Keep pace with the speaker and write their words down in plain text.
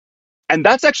And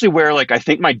that's actually where like I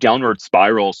think my downward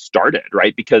spiral started,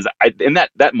 right? Because in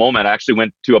that moment I actually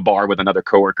went to a bar with another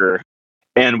coworker,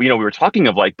 and we were talking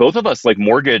of like both of us like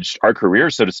mortgaged our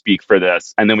careers, so to speak, for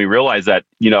this, and then we realized that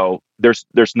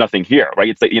there's nothing here, right?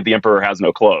 It's like the emperor has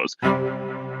no clothes.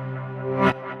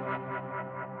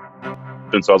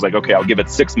 And so I was like, okay, I'll give it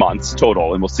 6 months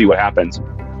total and we'll see what happens.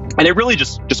 And it really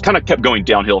just kind of kept going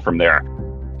downhill from there.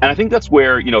 And I think that's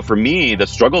where, for me, the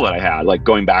struggle that I had, like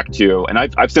going back to, and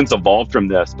I've since evolved from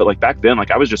this, but like back then, like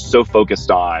I was just so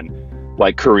focused on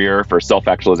like career for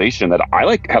self-actualization that I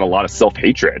like had a lot of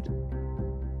self-hatred.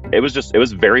 It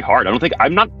was very hard.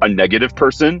 I'm not a negative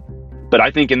person, but I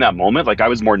think in that moment, like I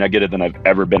was more negative than I've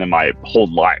ever been in my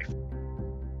whole life.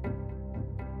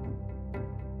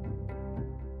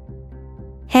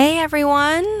 Hey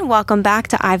everyone, welcome back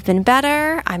to I've Been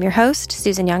Better. I'm your host,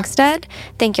 Susan Youngstead.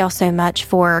 Thank y'all so much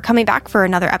for coming back for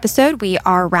another episode. We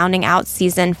are rounding out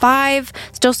season 5.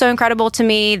 Still so incredible to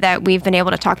me that we've been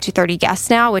able to talk to 30 guests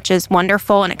now, which is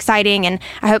wonderful and exciting. And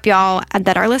I hope y'all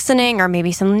that are listening, or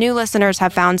maybe some new listeners,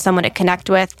 have found someone to connect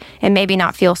with and maybe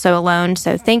not feel so alone.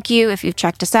 So thank you if you've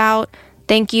checked us out.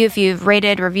 Thank you if you've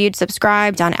rated, reviewed,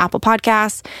 subscribed on Apple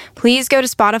Podcasts. Please go to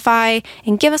Spotify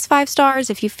and give us 5 stars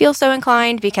if you feel so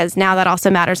inclined, because now that also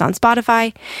matters on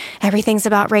Spotify. Everything's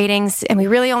about ratings, and we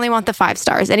really only want the 5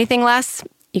 stars. Anything less,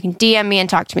 you can DM me and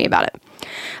talk to me about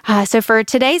it. So for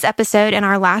today's episode and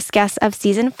our last guest of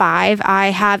season 5,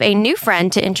 I have a new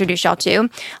friend to introduce y'all to.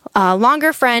 A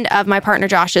longer friend of my partner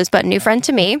Josh's, but new friend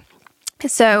to me.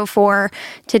 So for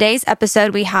today's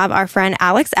episode, we have our friend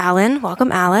Alex Allen.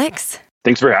 Welcome, Alex.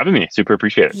 Thanks for having me. Super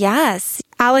appreciate it. Yes.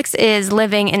 Alex is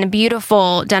living in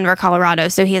beautiful Denver, Colorado,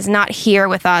 so he is not here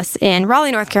with us in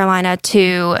Raleigh, North Carolina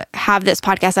to have this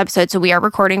podcast episode, so we are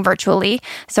recording virtually.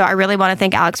 So I really want to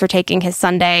thank Alex for taking his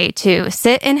Sunday to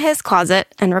sit in his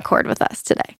closet and record with us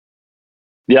today.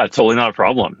 Yeah, totally not a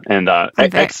problem. And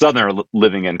ex-Southerner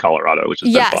living in Colorado, which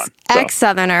has been fun. Yes,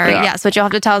 ex-Southerner. Yeah. Yes, which you'll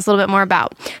have to tell us a little bit more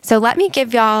about. So let me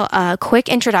give y'all a quick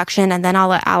introduction, and then I'll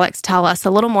let Alex tell us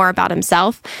a little more about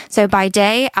himself. So by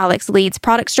day, Alex leads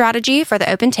product strategy for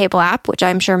the Open Table app, which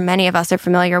I'm sure many of us are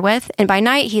familiar with. And by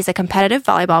night, he's a competitive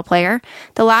volleyball player.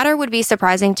 The latter would be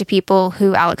surprising to people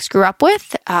who Alex grew up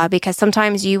with, because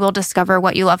sometimes you will discover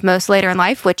what you love most later in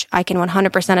life, which I can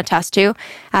 100% attest to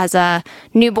as a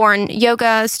newborn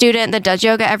yoga student that does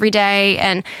yoga every day.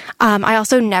 And I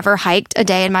also never hiked a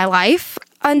day in my life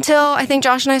until I think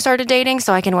Josh and I started dating,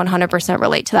 so I can 100%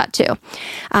 relate to that too.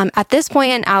 At this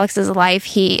point in Alex's life,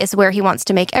 he is where he wants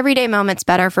to make everyday moments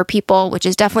better for people, which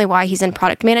is definitely why he's in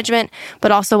product management,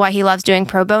 but also why he loves doing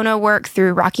pro bono work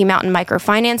through Rocky Mountain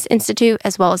Microfinance Institute,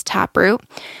 as well as Taproot.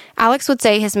 Alex would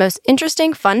say his most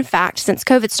interesting fun fact since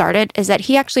COVID started is that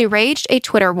he actually waged a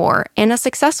Twitter war in a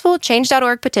successful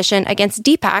Change.org petition against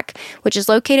DPAC, which is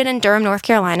located in Durham, North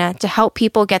Carolina, to help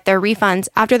people get their refunds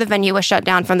after the venue was shut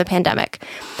down from the pandemic,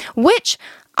 which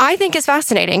I think is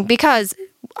fascinating because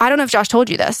I don't know if Josh told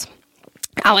you this,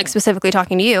 Alex specifically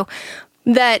talking to you,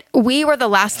 that we were the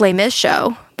last Les Mis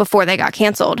show before they got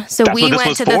canceled. So we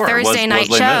went to the Thursday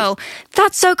night show.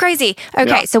 That's so crazy. Okay,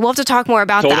 yeah. So we'll have to talk more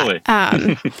about that.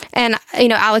 And,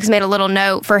 Alex made a little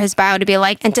note for his bio to be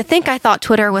like, and to think I thought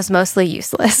Twitter was mostly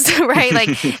useless, right?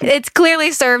 Like, it's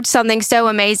clearly served something so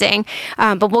amazing.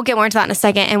 But we'll get more into that in a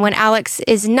second. And when Alex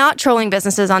is not trolling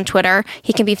businesses on Twitter,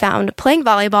 he can be found playing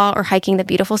volleyball or hiking the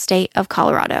beautiful state of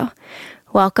Colorado.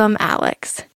 Welcome,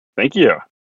 Alex. Thank you.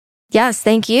 Yes,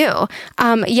 thank you.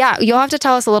 You'll have to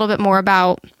tell us a little bit more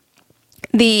about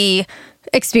the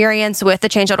experience with the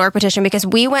Change.org petition, because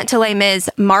we went to Les Mis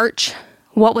March,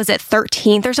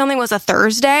 13th or something, was a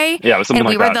Thursday. Yeah, it was something and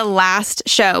like we that. were the last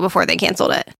show before they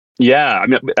canceled it. Yeah, I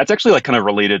mean, that's actually like kind of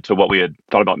related to what we had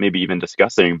thought about maybe even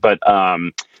discussing. But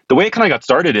the way it kind of got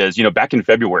started is, back in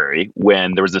February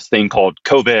when there was this thing called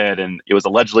COVID and it was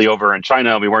allegedly over in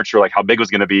China, we weren't sure like how big it was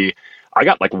going to be. I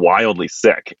got like wildly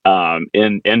sick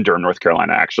in Durham, North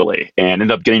Carolina, actually, and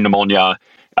ended up getting pneumonia,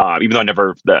 even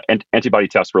though the antibody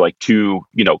tests were like too,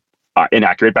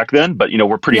 inaccurate back then. But,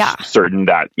 we're pretty certain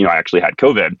that, I actually had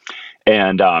COVID.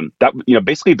 And that,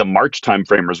 basically the March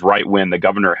timeframe was right when the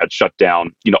governor had shut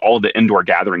down, all the indoor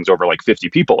gatherings over like 50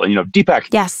 people. And,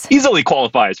 DPAC easily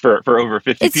qualifies for over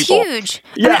 50 it's people. It's huge.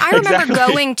 Yeah, I remember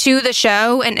going to the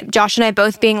show and Josh and I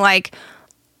both being like,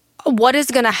 what is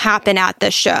going to happen at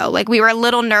this show? Like, we were a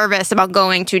little nervous about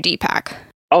going to DPAC.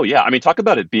 Oh, yeah. I mean, talk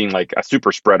about it being like a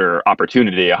super spreader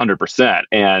opportunity, 100%.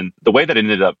 And the way that it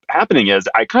ended up happening is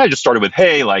I kind of just started with,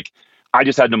 hey, like, I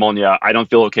just had pneumonia. I don't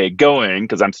feel okay going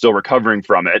because I'm still recovering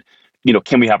from it.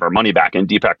 can we have our money back? And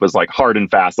Deepak was like hard and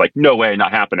fast, like, no way,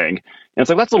 not happening. And it's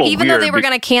like, that's a little Even weird. though they were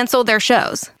going to cancel their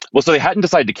shows. Well, so they hadn't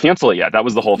decided to cancel it yet. That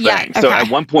was the whole thing. Yeah, okay. So at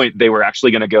one point they were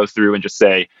actually going to go through and just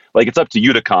say, like, it's up to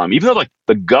you to come, even though like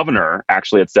the governor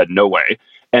actually had said no way.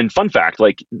 And fun fact,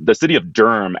 like the city of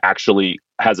Durham actually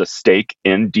has a stake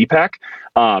in Deepak.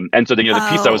 And so the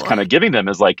piece I was kind of giving them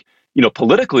is like,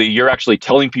 politically, you're actually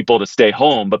telling people to stay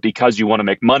home, but because you want to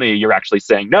make money, you're actually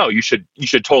saying, no, you should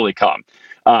totally come.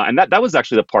 And that was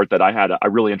actually the part that I had a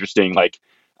really interesting, like,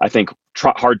 I think,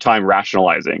 hard time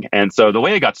rationalizing. And so the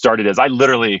way it got started is I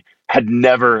literally had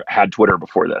never had Twitter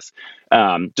before this,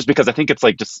 just because I think it's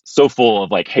like just so full of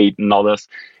like hate and all this.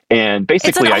 And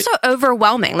basically, it's also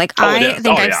overwhelming. Like, I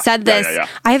think I've said this. Yeah.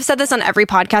 I have said this on every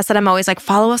podcast that I'm always like,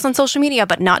 follow us on social media,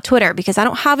 but not Twitter, because I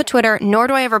don't have a Twitter, nor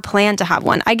do I ever plan to have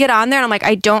one. I get on there and I'm like,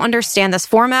 I don't understand this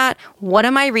format. What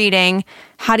am I reading?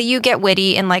 How do you get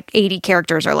witty in like 80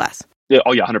 characters or less? Yeah,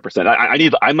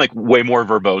 100%. I'm like way more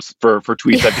verbose for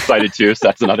tweets. I've decided to, so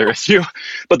that's another issue.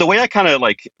 But the way I kind of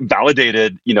like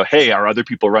validated, hey, are other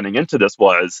people running into this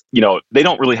was, they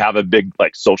don't really have a big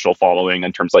like social following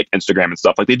in terms of like Instagram and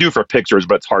stuff. Like they do for pictures,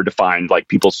 but it's hard to find like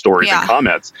people's stories and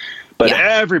comments. But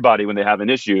everybody, when they have an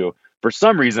issue, for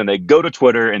some reason, they go to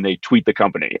Twitter and they tweet the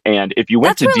company. And if you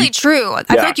went That's really true. I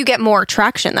feel like you get more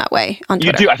traction that way on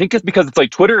Twitter. You do. I think it's because it's like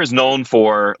Twitter is known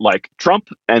for like Trump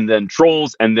and then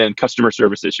trolls and then customer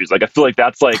service issues. Like I feel like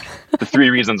that's like the three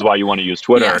reasons why you want to use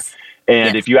Twitter. Yes.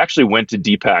 And if you actually went to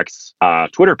Deepak's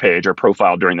Twitter page or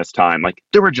profile during this time, like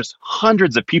there were just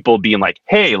hundreds of people being like,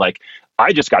 hey, like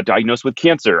I just got diagnosed with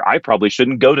cancer. I probably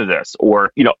shouldn't go to this.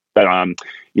 Or,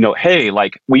 hey,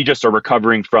 like we just are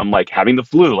recovering from like having the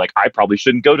flu. Like I probably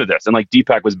shouldn't go to this. And like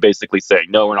Deepak was basically saying,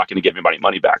 no, we're not going to give anybody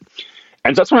money back.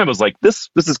 And so that's when I was like, this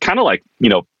is kind of like,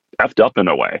 effed up in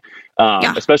a way,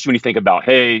 especially when you think about,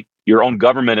 hey, your own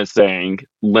government is saying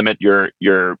limit your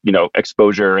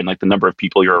exposure and like the number of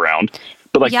people you're around.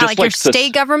 But like, just your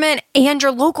state government and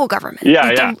your local government.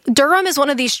 Durham is one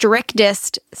of the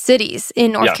strictest cities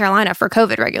in North Carolina for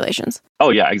COVID regulations. Oh,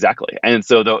 yeah, exactly. And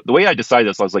so the way I decided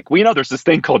this, I was like, there's this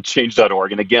thing called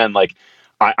change.org. And again, like,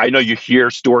 I know you hear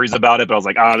stories about it, but I was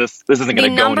like, this isn't going to go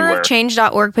anywhere. The number of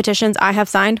change.org petitions I have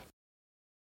signed,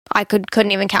 I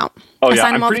couldn't even count. I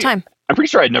sign them all the time. I'm pretty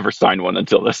sure I'd never signed one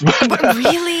until this.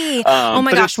 Really? Oh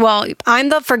my gosh. Well, I'm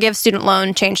the forgive student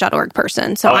loan change.org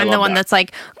person. So I'm the one that's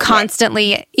like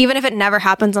constantly, even if it never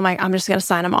happens, I'm like, I'm just going to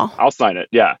sign them all. I'll sign it.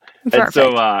 Yeah. Perfect. And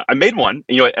so I made one,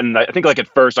 and I think like at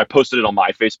first I posted it on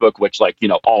my Facebook, which like,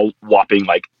 all whopping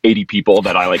like 80 people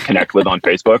that I like connect with on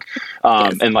Facebook.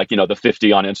 And like, the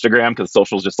 50 on Instagram, because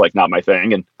social's just like not my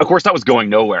thing. And of course that was going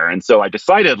nowhere. And so I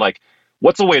decided like,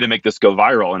 what's a way to make this go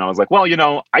viral? And I was like, well,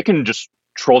 I can just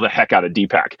troll the heck out of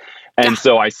Deepak. And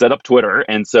so I set up Twitter.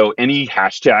 And so any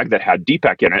hashtag that had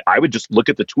Deepak in it, I would just look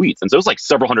at the tweets. And so it was like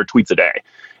several hundred tweets a day.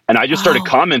 And I just started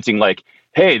commenting like,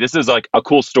 hey, this is like a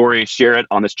cool story. Share it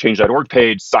on this change.org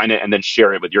page, sign it, and then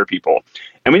share it with your people.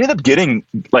 And we ended up getting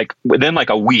like within like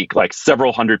a week, like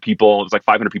several hundred people, it was like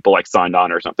 500 people like signed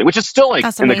on or something, which is still like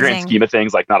in the grand scheme of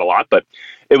things, like not a lot, but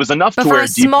it was enough to where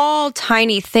small,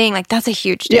 tiny thing, like that's a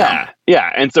huge deal.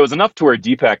 Yeah. And so it was enough to where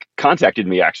Deepak contacted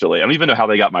me actually. I don't even know how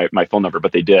they got my phone number,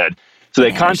 but they did. So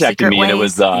they contacted me, and it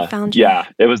was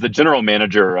it was the general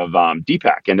manager of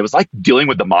Deepak, and it was like dealing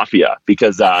with the mafia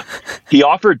because he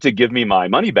offered to give me my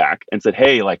money back and said,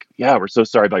 "Hey, like, we're so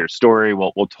sorry about your story.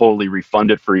 We'll totally refund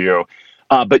it for you,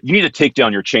 but you need to take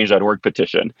down your change.org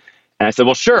petition." And I said,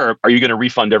 well, sure. Are you going to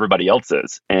refund everybody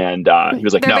else's? And he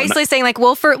was like, They're basically saying like,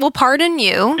 we'll pardon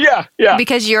you. Yeah.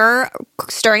 Because you're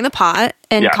stirring the pot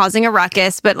and causing a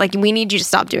ruckus, but like, we need you to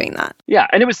stop doing that. Yeah.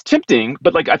 And it was tempting,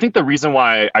 but like, I think the reason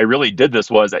why I really did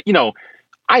this was that,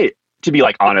 to be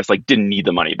like honest, like didn't need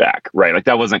the money back, right? Like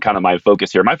that wasn't kind of my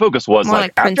focus here. My focus was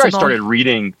like after I started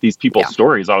reading these people's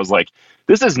stories, I was like,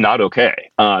 this is not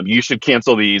okay. You should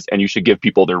cancel these and you should give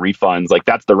people their refunds. Like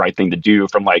that's the right thing to do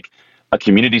from like a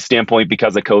community standpoint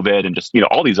because of COVID and just,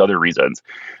 all these other reasons.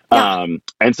 And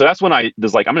so that's when I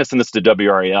was like, I'm going to send this to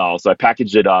WRAL. So I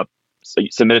packaged it up,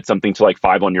 submitted something to like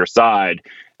 5 on Your Side.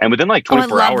 And within like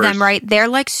 24 hours. I love them, right? They're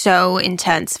like so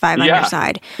intense, 5 on Your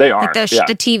Side. They are. Like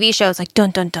the TV shows, like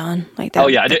dun dun dun. Like that. Oh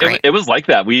yeah, it was like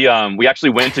that. We actually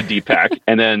went to Deepak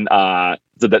and then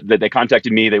so they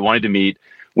contacted me. They wanted to meet.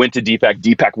 Went to Deepak.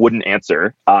 Deepak wouldn't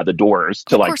answer the doors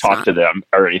to like talk to them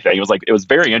or anything. It was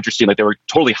very interesting. Like they were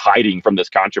totally hiding from this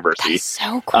controversy. That's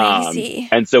so crazy.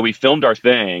 And so we filmed our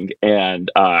thing,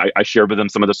 and I shared with them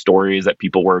some of the stories that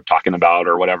people were talking about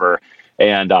or whatever.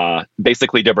 And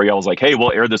basically, Debrielle was like, "Hey,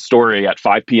 we'll air this story at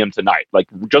 5 p.m. tonight, like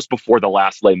just before the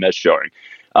last Les Mis showing."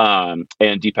 And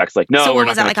Deepak's like, "No, so we're not."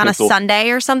 Was that like cancel on a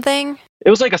Sunday or something? It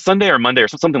was like a Sunday or Monday or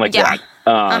something like Yeah.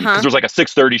 that. Because there was like a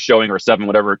 6:30 showing or 7,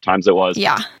 whatever times it was.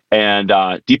 Yeah. And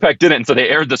DPEC didn't. And so they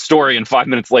aired the story, and 5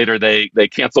 minutes later, they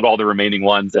canceled all the remaining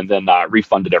ones and then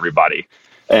refunded everybody.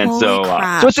 And Holy so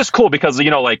crap. so it's just cool because,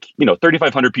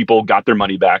 3,500 people got their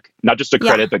money back, not just a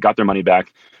credit, but got their money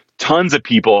back. Tons of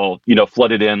people,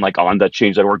 flooded in like on the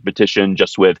Change.org petition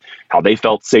just with how they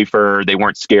felt safer. They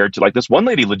weren't scared to, like, this one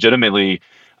lady legitimately,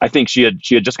 I think she had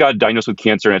just got diagnosed with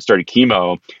cancer and had started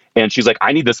chemo. And she's like,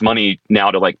 I need this money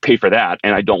now to like pay for that.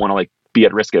 And I don't want to like be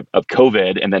at risk of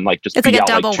COVID and then like just it's be like a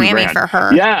out double like $2,000 whammy for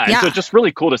her. Yeah. And so it's just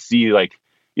really cool to see like,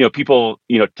 people,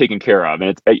 taken care of.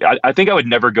 And I think I would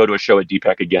never go to a show at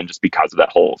DPEC again just because of that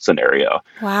whole scenario.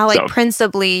 Wow. Like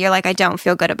principally, you're like, I don't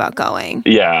feel good about going.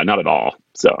 Yeah, not at all.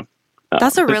 So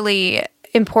that's a really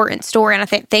important story. And I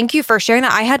thank you for sharing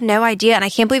that. I had no idea. And I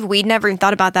can't believe we'd never even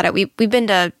thought about that. We've been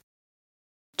to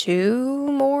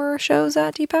 2 more shows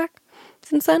at DPEC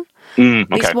since then.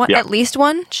 At least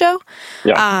one show.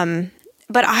 Yeah.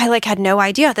 But I like had no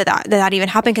idea that even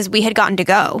happened because we had gotten to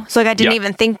go. So like I didn't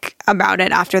even think about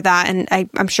it after that. And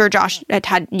I'm sure Josh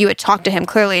you had talked to him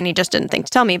clearly and he just didn't think to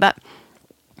tell me. But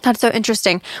that's so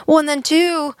interesting. Well, and then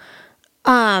too,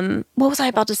 what was I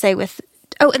about to say with...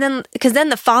 Oh, and then because then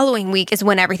the following week is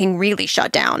when everything really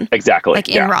shut down. Exactly. Like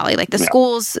in Raleigh, like the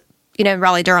schools,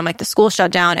 Raleigh, Durham, like the schools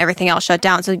shut down, everything else shut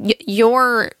down. So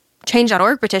your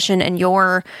Change.org petition and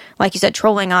your, like you said,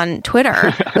 trolling on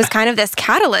Twitter was kind of this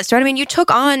catalyst, right? I mean, you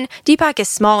took on, DPEC is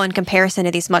small in comparison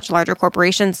to these much larger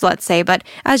corporations, let's say, but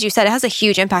as you said, it has a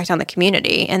huge impact on the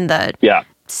community in the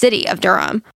city of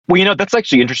Durham. Well, that's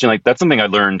actually interesting. Like, that's something I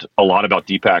learned a lot about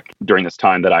DPEC during this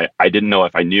time that I didn't know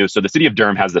if I knew. So the city of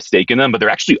Durham has the stake in them, but they're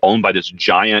actually owned by this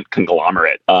giant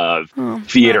conglomerate of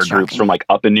theater groups from like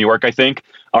up in New York, I think,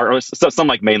 or some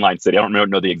like mainline city. I don't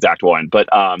know the exact one, but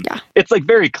it's like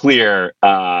very clear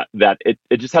that it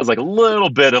just has like a little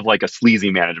bit of like a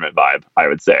sleazy management vibe, I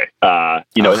would say. I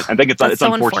think it's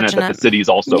so unfortunate that the city is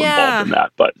also involved in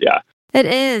that, but yeah. It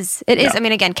is. It is. I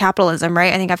mean, again, capitalism,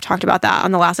 right? I think I've talked about that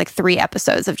on the last like 3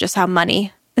 episodes of just how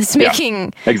money is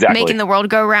making the world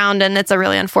go round. And it's a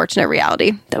really unfortunate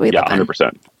reality that we live in.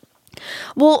 100%.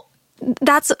 Well,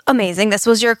 that's amazing. This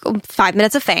was your 5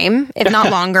 minutes of fame, if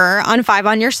not longer, on 5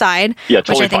 on Your Side,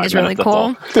 totally, which I think is really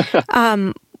cool.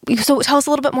 So tell us a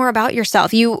little bit more about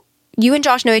yourself. You and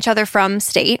Josh know each other from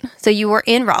state. So you were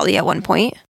in Raleigh at one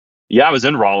point. Yeah, I was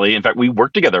in Raleigh. In fact, we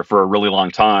worked together for a really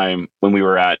long time when we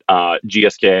were at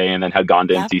GSK and then had gone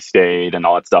to NC State and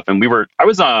all that stuff. And I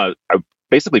was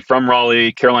basically from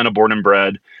Raleigh, Carolina born and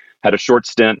bred, had a short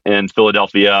stint in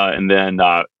Philadelphia. And then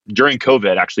during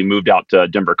COVID, actually moved out to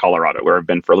Denver, Colorado, where I've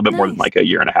been for a little bit more than like a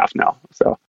year and a half now.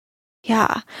 So.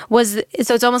 Yeah.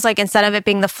 So it's almost like instead of it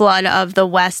being the flood of the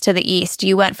West to the East,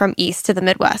 you went from East to the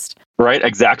Midwest. Right,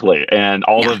 exactly. And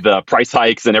all of the price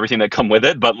hikes and everything that come with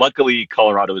it. But luckily,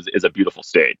 Colorado is a beautiful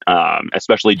state,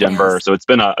 especially Denver. So it's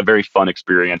been a very fun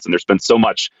experience. And there's been so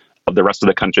much of the rest of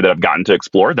the country that I've gotten to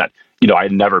explore that, I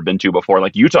had never been to before.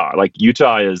 Like Utah.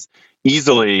 Utah is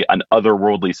easily an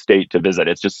otherworldly state to visit.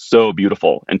 It's just so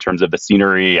beautiful in terms of the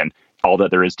scenery and all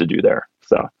that there is to do there.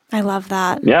 So I love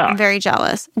that. Yeah. I'm very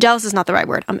jealous. Jealous is not the right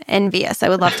word. I'm envious. I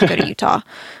would love to go to Utah.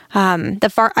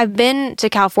 I've been to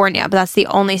California, but that's the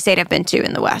only state I've been to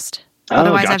in the West.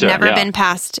 Otherwise, gotcha. I've never been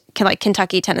past like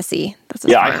Kentucky, Tennessee. That's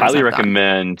I highly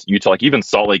recommend Utah. Like even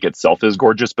Salt Lake itself is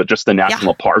gorgeous, but just the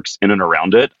national parks in and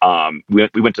around it.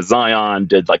 We went to Zion,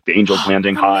 did like the Angel's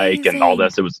Landing hike and all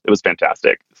this. It was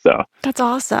fantastic. So that's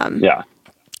awesome. Yeah.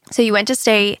 So you went to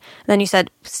state, then you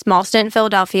said small stint in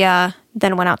Philadelphia,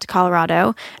 then went out to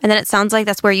Colorado. And then it sounds like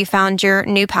that's where you found your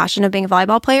new passion of being a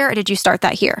volleyball player, or did you start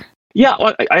that here? Yeah,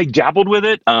 well, I dabbled with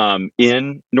it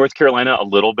in North Carolina a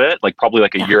little bit, like probably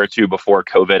like a year or two before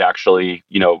COVID actually,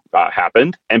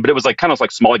 happened. But it was like kind of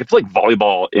like small. Like I feel like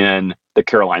volleyball in the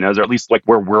Carolinas, or at least like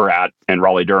where we're at in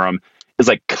Raleigh, Durham, is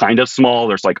like kind of small.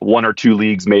 There's like 1 or 2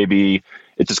 leagues maybe.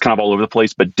 It's just kind of all over the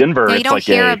place. But Denver, you it's don't like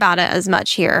hear about it as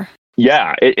much here.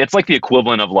 Yeah, it's like the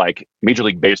equivalent of like Major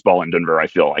League Baseball in Denver, I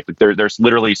feel like. There's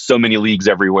literally so many leagues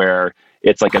everywhere.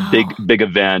 It's like a big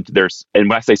event. And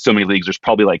when I say so many leagues, there's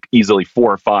probably like easily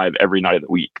 4 or 5 every night of the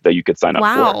week that you could sign up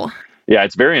for. Yeah,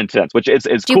 it's very intense, which is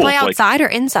cool. Do you play outside or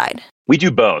inside? We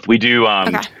do both. We do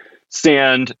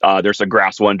sand. There's a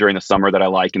grass one during the summer that I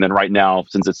like. And then right now,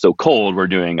 since it's so cold, we're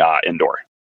doing indoor.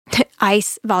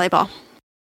 Ice volleyball.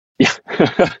 Yeah.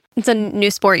 It's a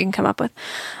new sport you can come up with.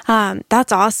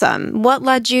 That's awesome. What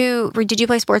led you? Did you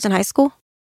play sports in high school?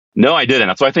 No, I didn't.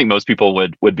 That's why I think most people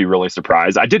would be really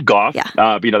surprised. I did golf. Yeah.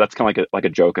 But, that's kind of like a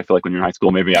joke. I feel like when you're in high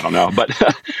school, maybe, I don't know. But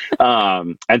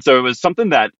and so it was something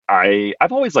that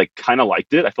I've always like kind of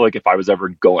liked it. I feel like if I was ever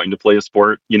going to play a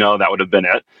sport, that would have been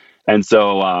it. And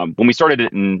so when we started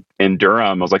it in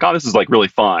Durham, I was like, oh, this is like really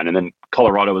fun. And then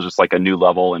Colorado was just like a new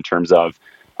level in terms of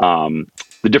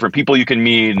the different people you can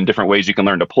meet and different ways you can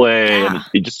learn to play. Yeah. And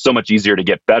it's just so much easier to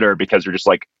get better because you're just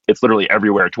like, it's literally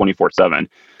everywhere 24/7.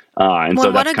 And well,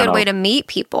 so what that's a good way to meet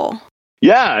people.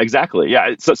 Yeah, exactly.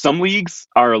 Yeah. So some leagues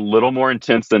are a little more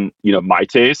intense than, my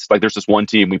taste. Like there's this one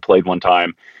team we played one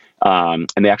time, and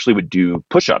they actually would do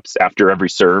push-ups after every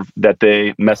serve that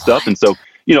they messed up. And so,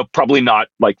 probably not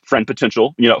like friend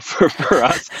potential, for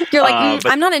us. You're like,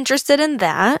 I'm not interested in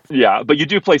that. Yeah. But you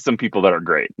do play some people that are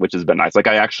great, which has been nice. Like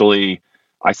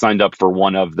I signed up for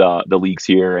one of the leagues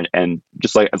here and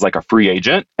just like as like a free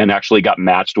agent and actually got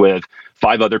matched with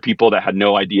 5 other people that had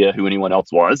no idea who anyone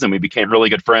else was. And we became really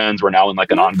good friends. We're now in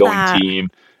like an ongoing team.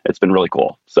 It's been really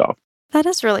cool. So that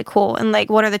is really cool. And like,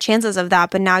 what are the chances of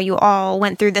that? But now you all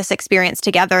went through this experience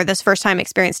together, this first time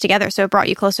experience together. So it brought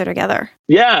you closer together.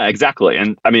 Yeah, exactly.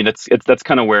 And I mean, that's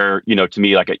kind of where, to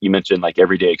me, like you mentioned, like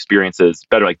everyday experiences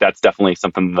better. Like that's definitely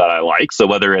something that I like. So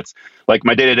whether it's like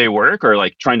my day-to-day work or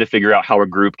like trying to figure out how a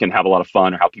group can have a lot of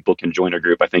fun or how people can join a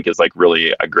group, I think is like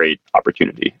really a great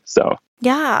opportunity. So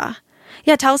yeah.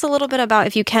 Tell us a little bit about,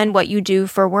 if you can, what you do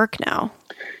for work now.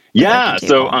 Yeah.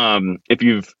 So if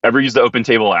you've ever used the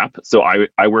OpenTable app, so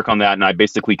I work on that and I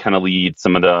basically kind of lead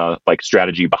some of the like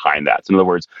strategy behind that. So in other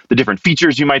words, the different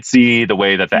features you might see, the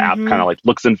way that the app kind of like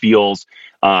looks and feels,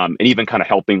 and even kind of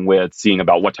helping with seeing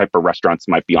about what type of restaurants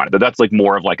might be on it. But that's like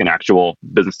more of like an actual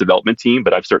business development team,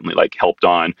 but I've certainly like helped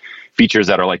on features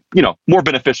that are like, more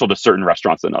beneficial to certain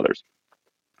restaurants than others.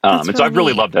 And so I've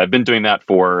really loved it. I've been doing that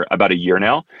for about a year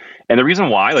now. And the reason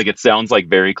why, like it sounds like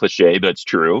very cliche, but it's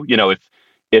true.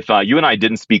 If you and I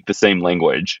didn't speak the same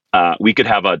language, we could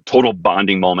have a total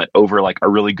bonding moment over like a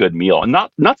really good meal, and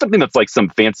not something that's like some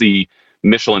fancy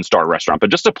Michelin star restaurant, but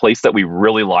just a place that we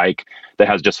really like that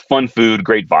has just fun food,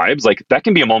 great vibes. Like that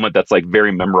can be a moment that's like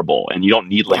very memorable, and you don't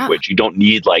need language. You don't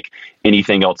need like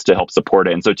anything else to help support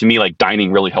it. And so to me, like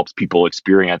dining really helps people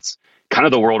experience kind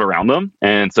of the world around them.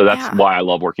 And so that's why I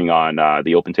love working on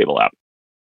the OpenTable app.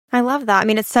 I love that. I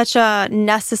mean, it's such a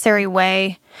necessary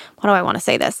way. How do I want to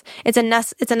say this? It's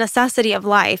a necessity of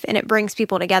life, and it brings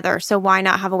people together. So why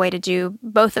not have a way to do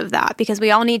both of that? Because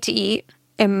we all need to eat,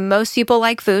 and most people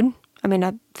like food. I mean,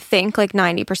 I think like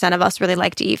 90% of us really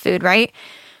like to eat food, right?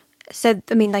 So,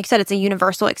 I mean, like you said, it's a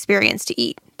universal experience to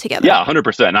eat together. Yeah,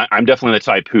 100%. I'm definitely the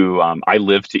type who I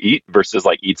live to eat versus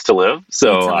like eats to live.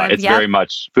 So it's very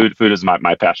much food is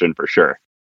my passion for sure.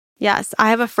 Yes. I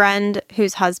have a friend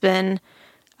whose husband...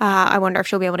 I wonder if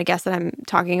she'll be able to guess that I'm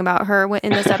talking about her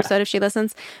in this episode if she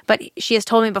listens. But she has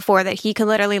told me before that he could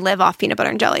literally live off peanut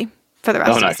butter and jelly for the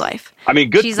rest of his life. I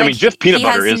mean, good. Just peanut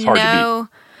butter is hard to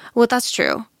beat. Well, that's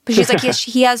true. But she's like,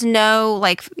 he has no,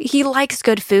 like, he likes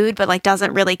good food, but like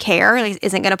doesn't really care. Like,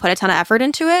 isn't going to put a ton of effort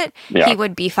into it. Yeah. He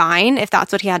would be fine if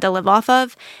that's what he had to live off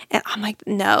of. And I'm like,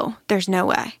 no, there's no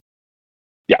way.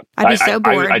 Yeah. I'd be so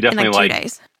bored in like 2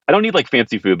 days. I don't need like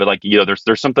fancy food, but like,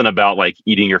 there's something about like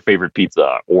eating your favorite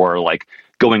pizza or like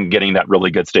going and getting that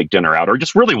really good steak dinner out or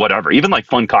just really whatever, even like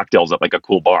fun cocktails at like a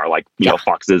cool bar, like,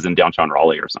 Fox's in downtown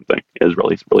Raleigh or something is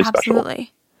really, really special.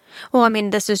 Absolutely. Well, I mean,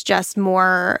 this is just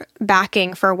more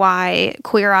backing for why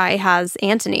Queer Eye has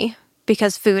Anthony,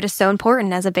 because food is so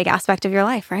important as a big aspect of your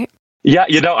life, right? Yeah,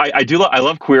 I do. I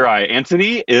love Queer Eye.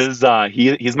 Anthony is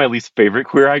he's my least favorite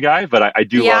Queer Eye guy, but I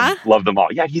do love them all.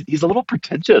 Yeah, he's a little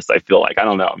pretentious. I feel like I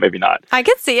don't know, maybe not. I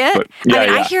could see it. But,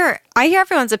 I hear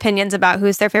everyone's opinions about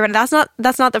who's their favorite. That's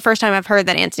not the first time I've heard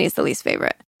that Anthony's the least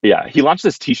favorite. Yeah, he launched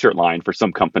this T-shirt line for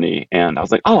some company, and I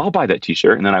was like, "Oh, I'll buy that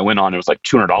T-shirt." And then I went on; it was like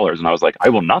 $200, and I was like, "I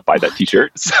will not buy that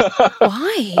T-shirt." So,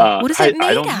 why? What is it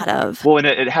made out of? Well, and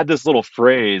it had this little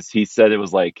phrase. He said it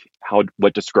was like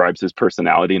what describes his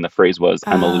personality, and the phrase was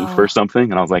 "I'm aloof" or something.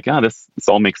 And I was like, "Yeah, this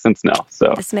all makes sense now."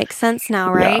 So this makes sense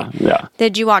now, right? Yeah.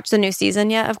 Did you watch the new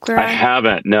season yet of Queer Eye? I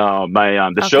haven't. No, my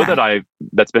the show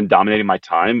that's been dominating my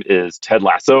time is Ted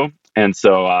Lasso, and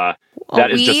so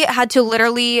we had to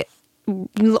literally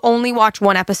only watch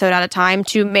one episode at a time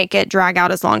to make it drag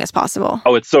out as long as possible.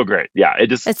 Oh, it's so great. Yeah,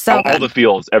 it's so all the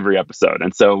feels every episode.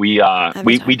 And so we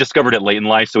discovered it late in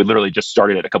life, so we literally just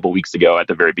started it a couple weeks ago at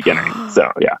the very beginning. So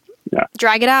yeah.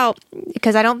 Drag it out,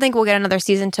 because I don't think we'll get another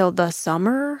season till the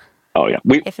summer. Oh yeah,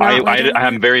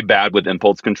 I'm very bad with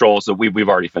impulse control, so we've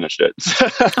already finished it.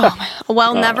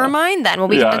 Never mind then. Well,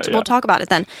 we'll talk about it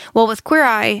then. Well, with Queer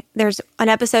Eye, there's an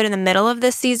episode in the middle of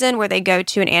this season where they go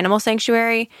to an animal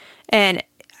sanctuary, and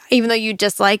even though you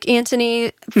dislike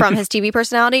Anthony from his TV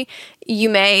personality, you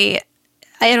may,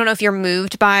 I don't know if you're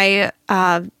moved by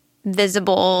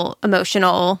visible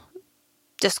emotional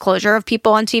disclosure of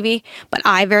people on TV, but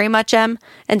I very much am.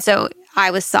 And so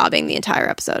I was sobbing the entire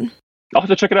episode. I'll have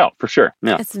to check it out for sure.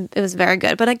 Yeah. It was very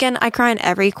good. But again, I cry in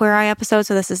every Queer Eye episode,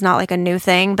 so this is not like a new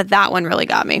thing, but that one really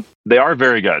got me. They are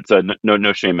very good. So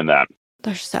no shame in that.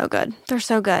 They're so good. They're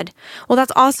so good. Well,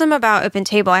 that's awesome about Open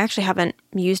Table. I actually haven't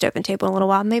used Open Table in a little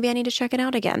while. Maybe I need to check it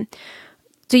out again.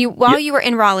 So while you were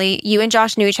in Raleigh, you and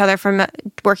Josh knew each other from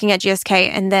working at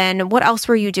GSK. And then what else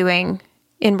were you doing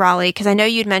in Raleigh? Because I know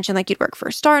you'd mentioned like you'd work for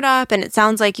a startup, and it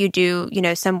sounds like you do,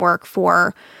 some work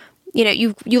for,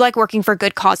 you like working for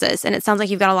good causes. And it sounds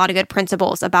like you've got a lot of good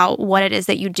principles about what it is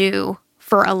that you do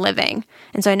for a living.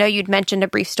 And so I know you'd mentioned a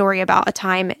brief story about a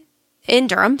time in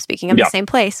Durham, speaking of the same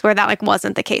place, where that like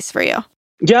wasn't the case for you.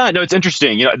 Yeah, no, it's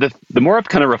interesting. The more I've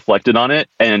kind of reflected on it,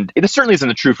 and it certainly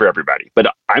isn't true for everybody, but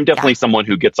I'm definitely someone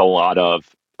who gets a lot of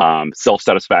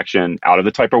self-satisfaction out of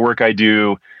the type of work I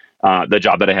do, the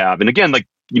job that I have. And again, like,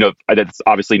 that's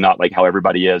obviously not like how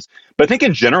everybody is. But I think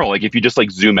in general, like if you just like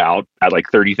zoom out at like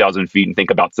 30,000 feet and think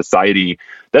about society,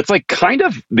 that's like kind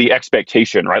of the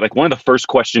expectation, right? Like one of the first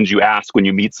questions you ask when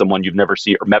you meet someone you've never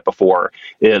seen or met before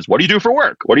is, what do you do for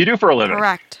work? What do you do for a living?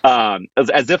 Correct.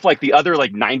 As if like the other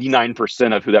like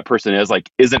 99% of who that person is,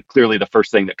 like isn't clearly the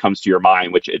first thing that comes to your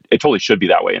mind, which it totally should be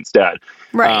that way instead.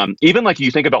 Right. Even like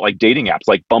you think about like dating apps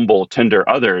like Bumble, Tinder,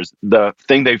 others, the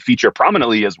thing they feature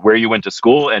prominently is where you went to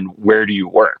school and where do you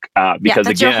work? Because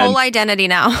that's again, your whole identity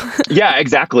now. Yeah,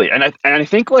 exactly. And I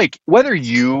think like whether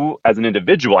you as an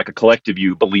individual, like a collective,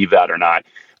 you believe that or not,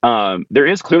 there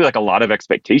is clearly like a lot of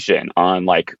expectation on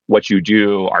like what you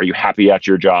do. Are you happy at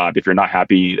your job? If you're not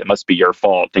happy, it must be your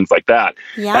fault, things like that.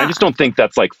 Yeah. And I just don't think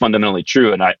that's like fundamentally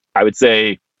true. And I would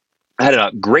say I had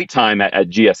a great time at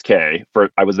GSK.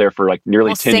 I was there for like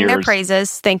nearly 10 years. Sing their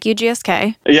praises. Thank you,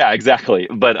 GSK. Yeah, exactly.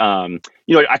 But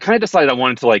I kind of decided I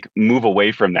wanted to like move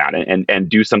away from that and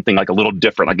do something like a little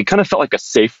different. Like it kind of felt like a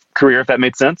safe career, if that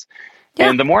made sense. Yeah.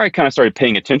 And the more I kind of started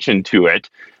paying attention to it,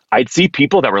 I'd see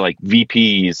people that were like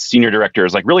VPs, senior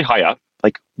directors, like really high up,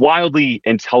 like wildly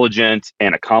intelligent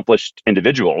and accomplished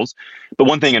individuals. But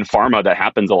one thing in pharma that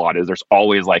happens a lot is there's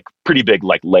always like pretty big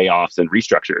like layoffs and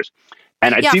restructures.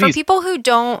 And I'd see for these... people who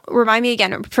don't, remind me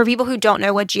again, for people who don't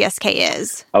know what GSK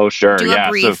is. Oh, sure. Do a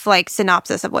brief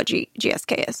synopsis of what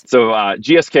GSK is. So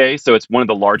GSK, so it's one of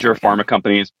the larger pharma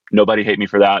companies. Nobody hate me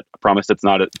for that. I promise it's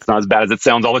not as bad as it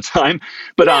sounds all the time.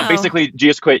 But basically,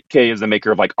 GSK is the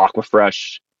maker of like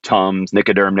Aquafresh, Tums,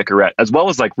 Nicoderm, Nicorette, as well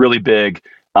as like really big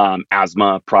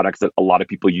asthma products that a lot of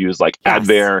people use, like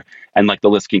Advair, and like the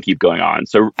list can keep going on.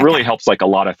 So it really helps like a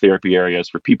lot of therapy areas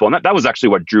for people. And that was actually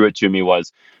what drew it to me.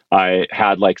 Was I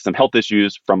had like some health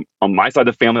issues from on my side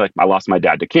of the family. Like I lost my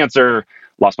dad to cancer,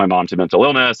 lost my mom to mental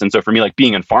illness. And so for me, like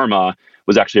being in pharma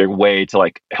was actually a way to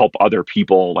like help other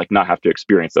people like not have to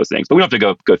experience those things. But we don't have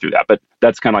to go through that. But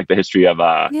that's kind of like the history of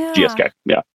GSK.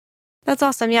 Yeah. That's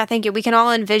awesome. Yeah, thank you. We can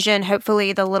all envision,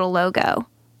 hopefully, the little logo.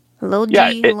 A little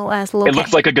G, little S, little K. It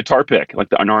looks like a guitar pick, like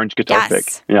an orange guitar pick.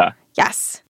 Yeah.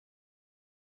 Yes.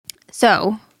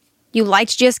 So you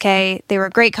liked GSK. They were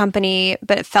a great company,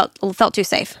 but it felt too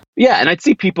safe. Yeah, and I'd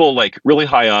see people like really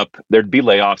high up. There'd be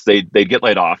layoffs. They'd get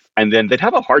laid off, and then they'd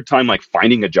have a hard time like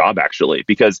finding a job actually,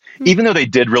 because even though they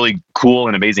did really cool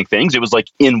and amazing things, it was like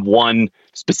in one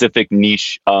specific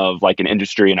niche of like an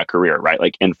industry and a career, right?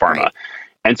 Like in pharma. Right.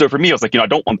 And so for me, I was like, I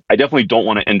definitely don't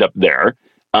want to end up there.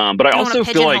 But I also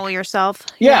feel like yourself.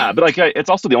 Yeah, but like it's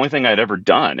also the only thing I'd ever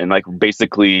done, and like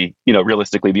basically,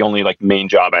 realistically, the only like main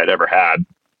job I had ever had.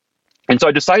 And so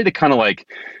I decided to kind of like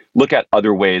look at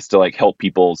other ways to like help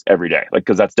people's every day, like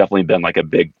because that's definitely been like a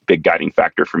big guiding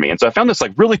factor for me. And so I found this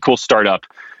like really cool startup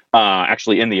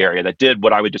actually in the area that did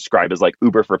what I would describe as like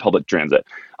Uber for public transit.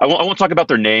 I won't talk about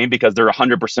their name because they're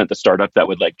 100% the startup that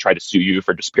would like try to sue you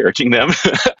for disparaging them.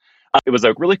 It was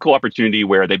a really cool opportunity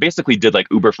where they basically did like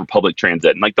Uber for public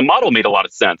transit. And like the model made a lot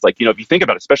of sense. Like, if you think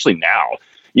about it, especially now,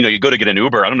 you go to get an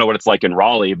Uber. I don't know what it's like in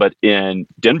Raleigh, but in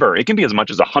Denver, it can be as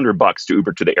much as $100 to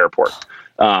Uber to the airport,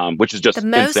 which is just the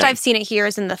most insane. I've seen it here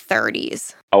is in the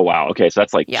 30s. Oh, wow. Okay. So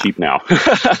that's like cheap now.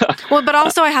 Well, but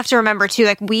also I have to remember too,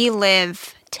 like we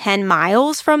live 10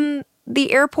 miles from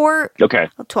the airport. Okay.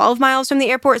 12 miles from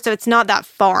the airport, so it's not that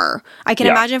far. I can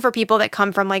imagine for people that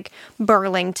come from like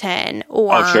Burlington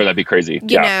or sure, that'd be crazy.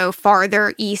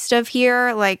 Farther east of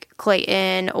here, like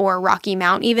Clayton or Rocky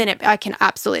Mount even, I can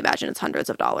absolutely imagine it's hundreds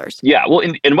of dollars. Yeah, well,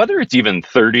 and whether it's even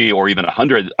 30 or even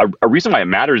 100, a reason why it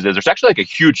matters is there's actually like a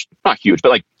huge, not huge, but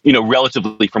like,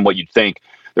 relatively from what you'd think,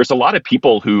 there's a lot of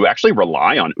people who actually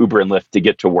rely on Uber and Lyft to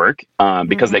get to work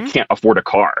because they can't afford a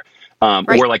car.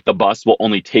 Or like the bus will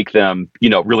only take them,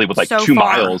 really with like So 2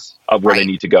 far. miles of where they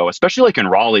need to go, especially like in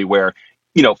Raleigh where,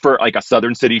 for like a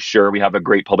southern city, sure, we have a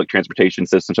great public transportation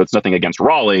system. So it's nothing against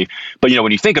Raleigh. But,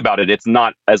 when you think about it, it's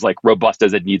not as like robust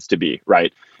as it needs to be.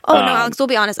 Right. Oh, no, Alex, we'll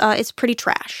be honest. It's pretty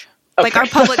trash. Like our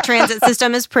public transit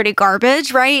system is pretty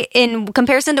garbage, right? In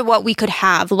comparison to what we could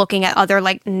have looking at other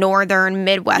like northern,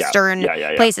 Midwestern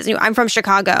places. I'm from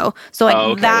Chicago. So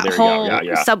like that whole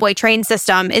subway train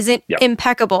system isn't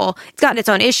impeccable. It's got its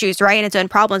own issues, right? And its own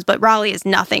problems, but Raleigh is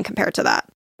nothing compared to that.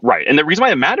 Right. And the reason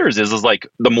why it matters is like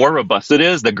the more robust it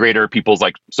is, the greater people's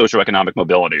like socioeconomic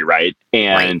mobility, right?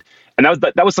 And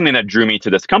that was something that drew me to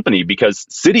this company because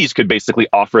cities could basically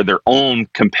offer their own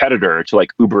competitor to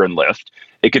like Uber and Lyft.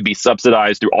 It could be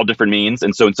subsidized through all different means.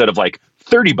 And so instead of like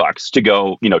 $30 to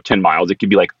go, 10 miles, it could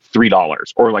be like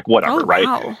 $3 or like whatever, right?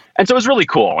 Wow. And so it was really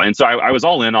cool. And so I was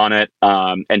all in on it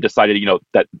and decided,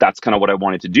 that's kind of what I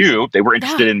wanted to do. They were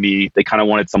interested in me. They kind of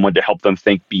wanted someone to help them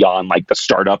think beyond like the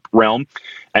startup realm.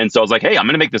 And so I was like, hey, I'm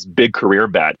going to make this big career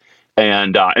bet.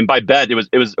 And by bet,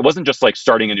 it wasn't just like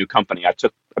starting a new company. I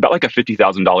took about like a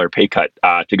 $50,000 pay cut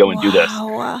to go and do this,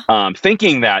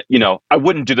 thinking that, I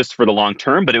wouldn't do this for the long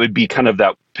term, but it would be kind of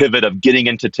that pivot of getting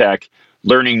into tech,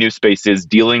 learning new spaces,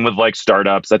 dealing with like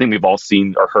startups. I think we've all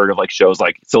seen or heard of like shows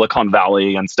like Silicon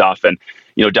Valley and stuff. And,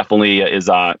 definitely is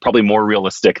probably more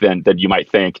realistic than you might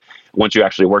think once you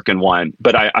actually work in one.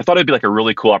 But I thought it'd be like a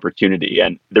really cool opportunity.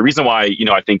 And the reason why,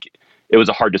 I think it was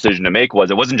a hard decision to make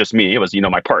was it wasn't just me. It was,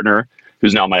 my partner,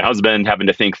 who's now my husband, having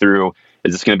to think through,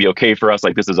 is this going to be okay for us?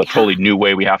 Like, this is a totally new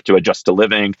way we have to adjust to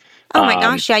living. Oh my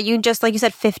gosh. Yeah. You just, like you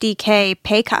said, $50K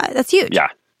pay cut. That's huge. Yeah.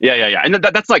 And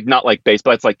that's like not like base,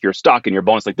 but it's like your stock and your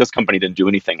bonus. Like this company didn't do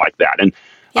anything like that. And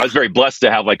I was very blessed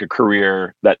to have like a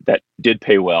career that did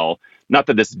pay well. Not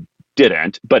that this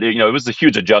didn't, but it was a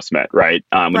huge adjustment, right?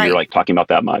 When you're like talking about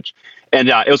that much. And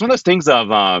it was one of those things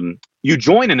of you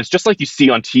join and it's just like you see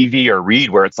on TV or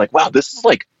read where it's like, wow, this is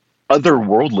like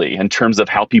otherworldly in terms of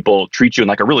how people treat you in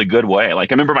like a really good way.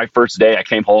 Like I remember my first day, I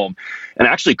came home and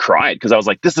I actually cried because I was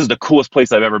like, this is the coolest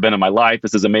place I've ever been in my life.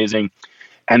 This is amazing.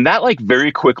 And that like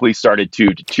very quickly started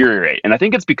to deteriorate. And I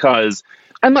think it's because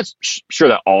I'm not sure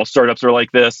that all startups are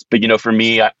like this, but for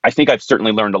me, I think I've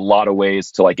certainly learned a lot of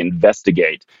ways to like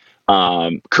investigate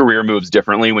career moves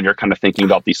differently when you're kind of thinking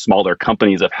about these smaller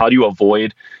companies of how do you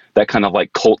avoid that kind of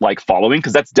like cult-like following?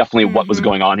 Because that's definitely what was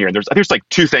going on here. And there's like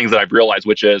two things that I've realized,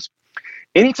 which is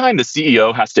anytime the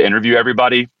CEO has to interview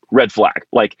everybody, red flag.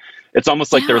 Like it's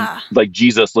almost like they're like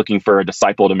Jesus looking for a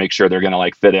disciple to make sure they're going to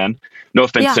like fit in. No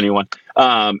offense to anyone.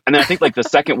 And then I think like the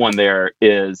second one there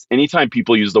is anytime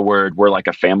people use the word, we're like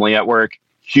a family at work,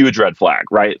 huge red flag,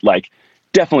 right? Like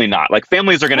definitely not. Like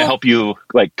families are going to help you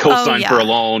like co-sign for a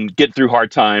loan, get through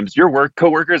hard times. Your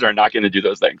coworkers are not going to do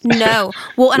those things. No.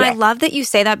 Well, and I love that you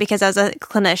say that because as a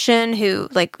clinician who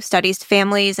like studies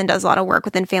families and does a lot of work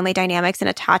within family dynamics and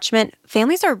attachment,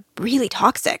 families are really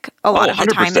toxic a lot of the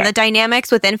time and the dynamics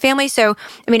within families. So,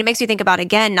 I mean, it makes you think about,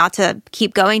 again, not to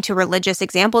keep going to religious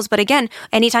examples, but again,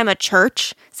 anytime a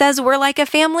church says we're like a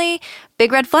family,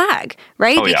 big red flag,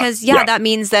 right? Because that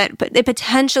means that it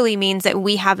potentially means that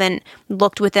we haven't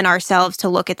looked within ourselves to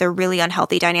look at the really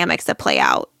unhealthy dynamics that play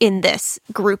out in this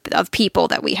group of people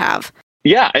that we have.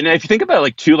 Yeah, and if you think about it,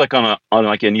 like too, like on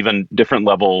like an even different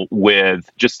level with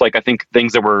just like I think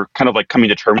things that we're kind of like coming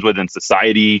to terms with in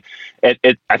society,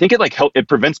 I think it like it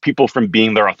prevents people from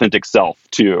being their authentic self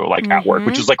too, like at work,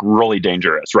 which is like really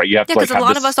dangerous, right? You have to like because a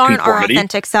lot of us aren't our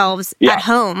authentic selves at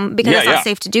home because it's not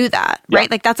safe to do that, right?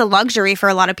 Like that's a luxury for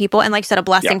a lot of people, and like you said, a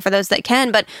blessing for those that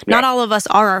can. But not all of us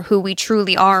are who we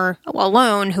truly are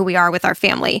alone, who we are with our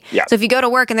family. So if you go to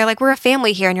work and they're like, we're a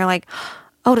family here, and you're like,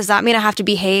 oh, does that mean I have to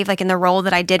behave like in the role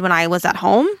that I did when I was at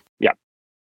home? Yeah.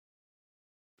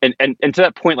 And to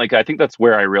that point, like, I think that's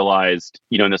where I realized,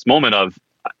 in this moment of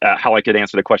how I could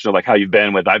answer the question of like how you've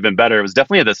been with I've been better. It was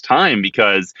definitely at this time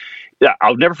because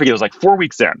I'll never forget. It was like 4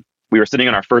 weeks in. We were sitting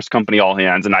in our first company all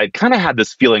hands. And I kind of had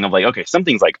this feeling of like, okay,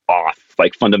 something's like off,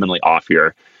 like fundamentally off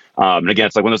here. And again,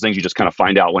 it's like one of those things you just kind of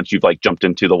find out once you've like jumped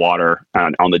into the water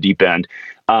on the deep end.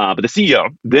 But the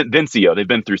CEO, then CEO, they've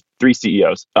been through 3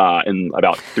 CEOs in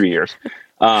about 3 years.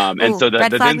 And so the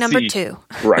red flag then number 2.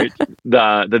 Right.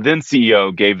 The then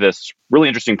CEO gave this really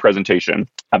interesting presentation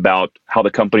about how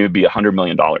the company would be $100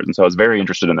 million. And so I was very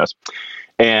interested in this.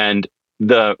 And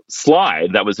the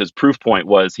slide that was his proof point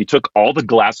was he took all the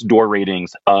Glassdoor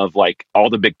ratings of like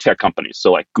all the big tech companies.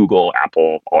 So like Google,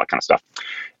 Apple, all that kind of stuff.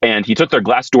 And he took their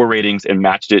Glassdoor ratings and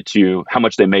matched it to how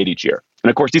much they made each year. And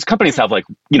of course, these companies have like,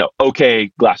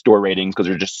 okay Glassdoor ratings because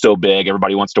they're just so big.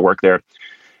 Everybody wants to work there.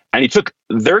 And he took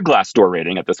their Glassdoor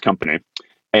rating at this company.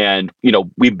 And,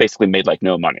 we basically made like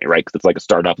no money, right? Because it's like a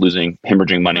startup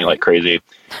hemorrhaging money like crazy.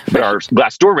 But our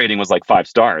Glassdoor rating was like 5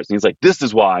 stars. And he's like, this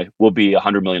is why we'll be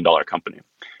 $100 million company.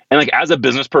 And like, as a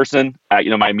business person,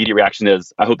 my immediate reaction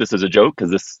is, I hope this is a joke,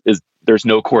 because there's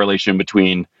no correlation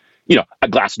between, a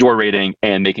Glassdoor rating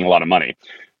and making a lot of money.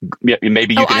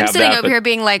 Maybe you can I'm have sitting that, over here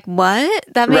being like, what?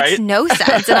 That makes no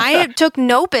sense. And I took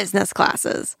no business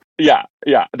classes. Yeah.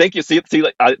 Thank you. See,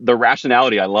 like the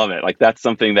rationality, I love it. Like, that's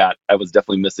something that I was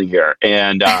definitely missing here.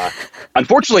 And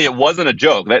unfortunately, it wasn't a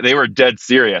joke. They were dead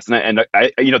serious. And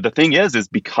I, the thing is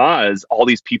because all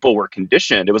these people were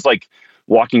conditioned. It was like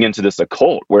walking into this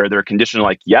occult where they're conditioned,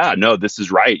 like, yeah, no, this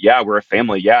is right. Yeah, we're a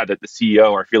family. Yeah, that the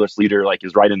CEO, our fearless leader, like,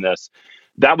 is right in this.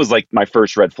 That was like my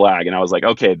first red flag. And I was like,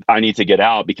 okay, I need to get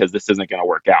out, because this isn't going to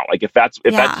work out. Like, if that's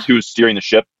who's steering the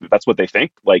ship, if that's what they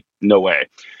think, like, no way.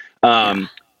 Well,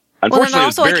 they're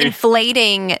also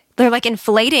inflating,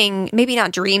 maybe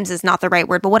not dreams is not the right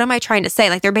word, but what am I trying to say?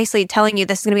 Like, they're basically telling you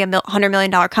this is going to be a $100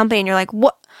 million company. And you're like,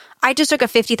 what? I just took a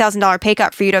 $50,000 pay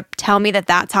cut for you to tell me that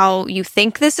that's how you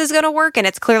think this is going to work. And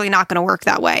it's clearly not going to work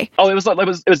that way. Oh, it was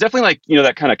definitely like,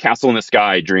 that kind of castle in the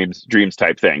sky dreams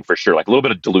type thing, for sure. Like a little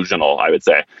bit of delusional, I would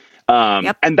say.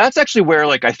 And that's actually where,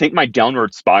 like, I think my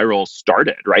downward spiral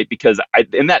started, right? Because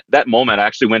in that moment, I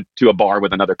actually went to a bar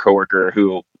with another coworker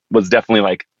who was definitely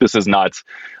like, this is nuts.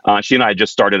 She and I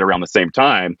just started around the same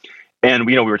time. And,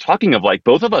 we were talking of like,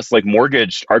 both of us like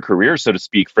mortgaged our careers, so to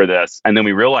speak, for this. And then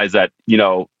we realized that,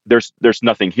 there's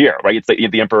nothing here, right? It's like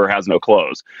the emperor has no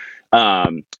clothes.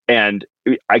 And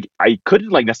I couldn't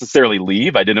like necessarily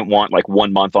leave. I didn't want like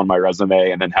 1 month on my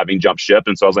resume and then having jumped ship.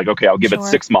 And so I was like, okay, I'll give it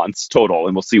 6 months total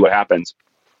and we'll see what happens.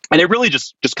 And it really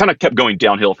just kind of kept going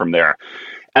downhill from there.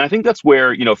 And I think that's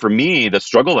where, for me, the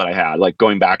struggle that I had, like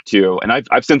going back to, and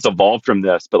I've since evolved from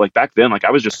this, but like back then, like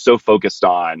I was just so focused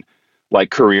on like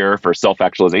career for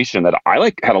self-actualization that I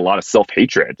like had a lot of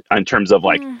self-hatred in terms of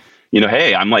like,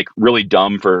 hey, I'm like really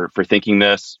dumb for thinking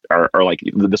this or like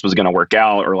this was going to work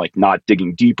out, or like not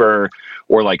digging deeper,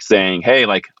 or like saying, hey,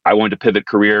 like I wanted to pivot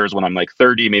careers when I'm like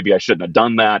 30, maybe I shouldn't have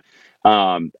done that.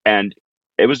 And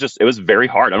it was very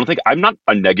hard. I'm not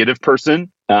a negative person.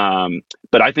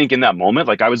 But I think in that moment,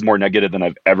 like I was more negative than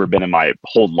I've ever been in my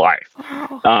whole life.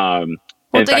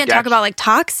 Well, they talk about like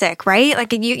toxic, right?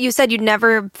 Like you said you'd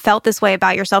never felt this way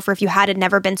about yourself, or if you had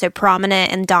never been so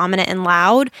prominent and dominant and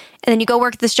loud. And then you go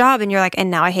work this job and you're like, and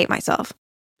now I hate myself.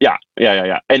 Yeah.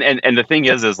 And the thing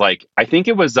is like, I think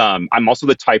it was, I'm also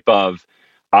the type of,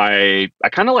 I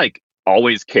kind of like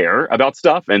always care about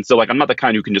stuff. And so like, I'm not the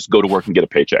kind who can just go to work and get a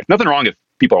paycheck. Nothing wrong if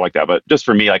people are like that, but just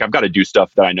for me, like I've got to do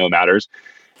stuff that I know matters.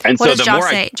 And what does Josh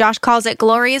say? Josh calls it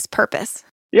glorious purpose.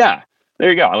 Yeah. There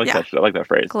you go. I like that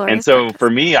phrase. Glorious and so purpose. For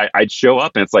me, I'd show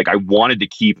up and it's like I wanted to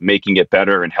keep making it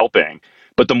better and helping.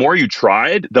 But the more you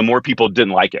tried, the more people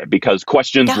didn't like it, because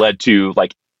questions led to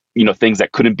like, things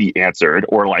that couldn't be answered,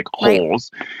 or like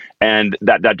holes. And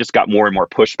that just got more and more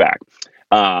pushback.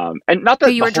 And not that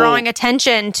so you were drawing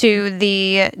attention to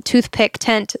the toothpick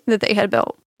tent that they had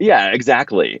built. Yeah,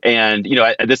 exactly. And,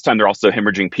 at this time, they're also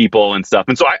hemorrhaging people and stuff.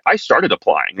 And so I started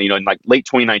applying, in like late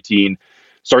 2019.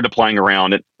 Started applying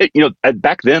around, and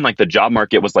back then, like the job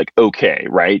market was like okay,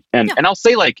 right? And I'll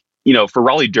say like for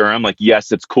Raleigh Durham, like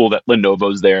yes, it's cool that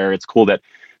Lenovo's there. It's cool that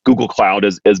Google Cloud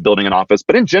is building an office,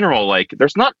 but in general, like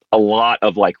there's not a lot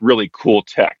of like really cool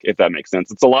tech, if that makes sense.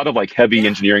 It's a lot of like heavy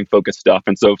engineering focused stuff,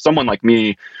 and so someone like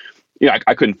me,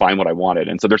 I couldn't find what I wanted,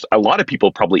 and so there's a lot of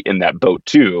people probably in that boat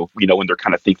too. When they're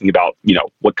kind of thinking about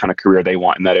what kind of career they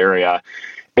want in that area.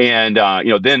 And,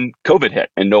 then COVID hit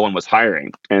and no one was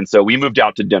hiring. And so we moved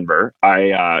out to Denver.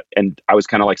 I was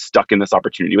kind of like stuck in this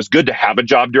opportunity. It was good to have a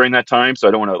job during that time. So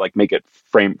I don't want to like make it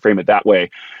frame it that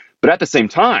way. But at the same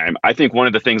time, I think one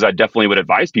of the things I definitely would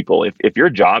advise people, if your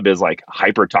job is like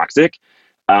hyper toxic,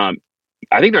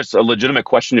 I think there's a legitimate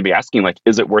question to be asking, like,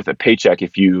 is it worth a paycheck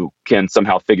if you can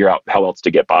somehow figure out how else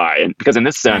to get by? And because in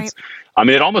this sense, I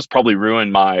mean, it almost probably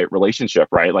ruined my relationship,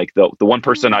 right? Like the one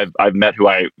person I've met who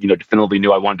I, definitively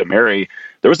knew I wanted to marry,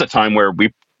 there was a time where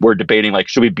we were debating, like,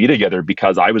 should we be together?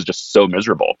 Because I was just so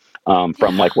miserable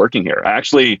from like working here.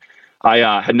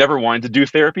 I had never wanted to do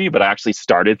therapy, but I actually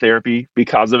started therapy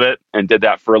because of it and did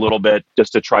that for a little bit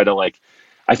just to try to like,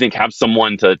 I think, have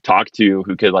someone to talk to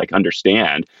who could like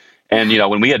understand. And,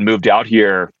 when we had moved out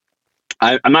here,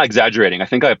 I'm not exaggerating. I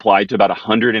think I applied to about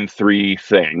 103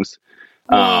 things.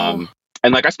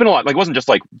 And like, I spent a lot, like, it wasn't just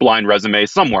like blind resume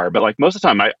somewhere, but like most of the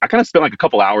time I kind of spent like a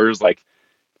couple hours, like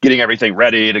getting everything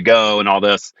ready to go and all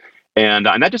this. And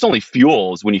that just only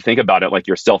fuels, when you think about it, like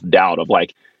your self-doubt of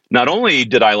like, not only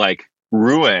did I like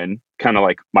ruin kind of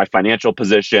like my financial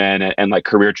position and like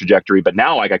career trajectory. But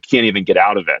now like I can't even get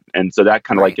out of it. And so that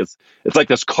kind of like it's like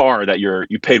this car that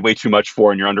you paid way too much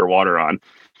for and you're underwater on.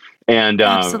 And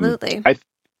Absolutely.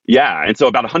 And so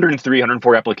about 103,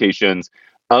 104 applications.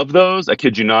 Of those, I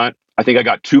kid you not, I think I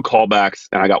got 2 callbacks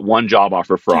and I got 1 job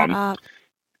offer from.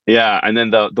 Yeah, and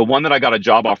then the one that I got a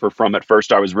job offer from at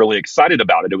first, I was really excited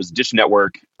about it. It was Dish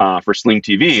Network for Sling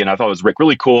TV, and I thought it was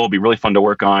really cool, be really fun to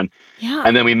work on. Yeah.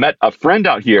 And then we met a friend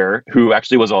out here who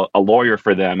actually was a lawyer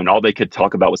for them, and all they could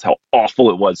talk about was how awful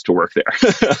it was to work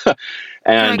there.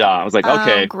 And I was like,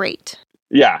 okay, great.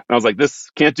 Yeah, and I was like,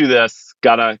 this can't do this.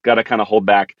 Gotta kind of hold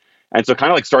back. And so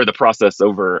kind of like started the process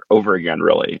over again,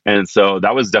 really. And so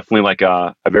that was definitely like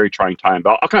a very trying time.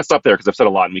 But I'll kind of stop there because I've said a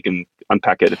lot and we can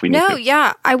unpack it if we need to. No,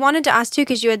 yeah. I wanted to ask too,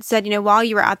 because you had said, while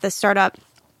you were at this startup,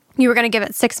 you were going to give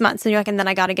it 6 months and you're like, and then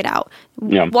I got to get out.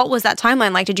 Yeah. What was that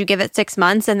timeline like? Did you give it 6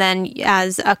 months? And then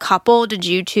as a couple, did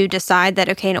you two decide that,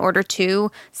 okay, in order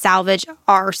to salvage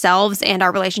ourselves and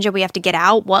our relationship, we have to get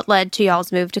out? What led to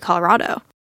y'all's move to Colorado?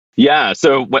 Yeah.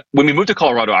 So when we moved to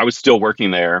Colorado, I was still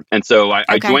working there. And so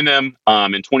I joined them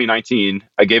in 2019.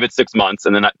 I gave it 6 months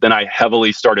and then I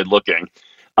heavily started looking.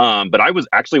 But I was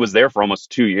there for almost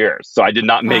 2 years. So I did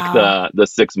not make the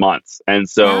 6 months. And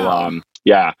so,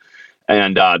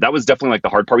 And that was definitely like the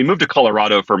hard part. We moved to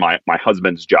Colorado for my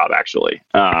husband's job, actually.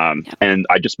 And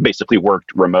I just basically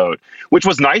worked remote, which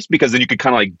was nice because then you could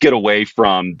kind of like get away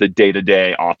from the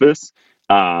day-to-day office.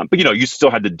 But, you still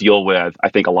had to deal with, I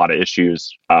think, a lot of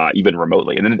issues, even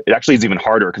remotely. And then it actually is even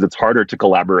harder because it's harder to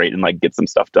collaborate and like get some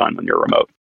stuff done when you're remote.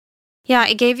 Yeah,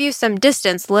 it gave you some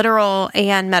distance, literal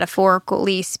and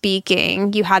metaphorically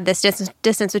speaking. You had this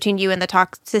distance between you and the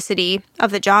toxicity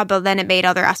of the job, but then it made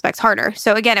other aspects harder.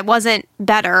 So again, it wasn't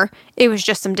better. It was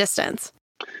just some distance.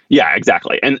 Yeah,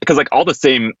 exactly. And because like all the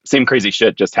same crazy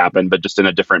shit just happened, but just in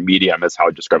a different medium is how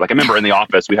I describe. Like I remember in the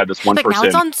office, we had this one person. Now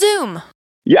it's on Zoom.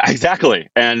 Yeah, exactly.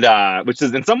 And which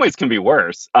is in some ways can be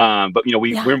worse. But when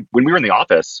we were in the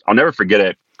office, I'll never forget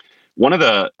it. One of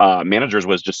the managers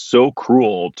was just so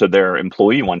cruel to their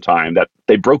employee one time that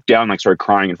they broke down and like started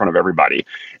crying in front of everybody.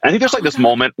 And I think there's like this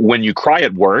moment when you cry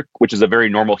at work, which is a very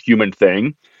normal human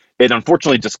thing. It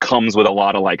unfortunately just comes with a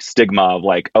lot of like stigma of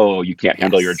like, oh, you can't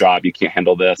handle your job, you can't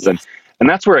handle this. And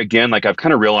that's where, again, like I've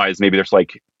kind of realized maybe there's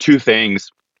like 2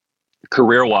 things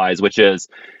career-wise, which is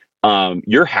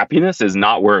your happiness is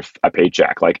not worth a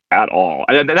paycheck, like at all.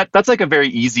 And that's like a very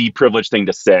easy, privileged thing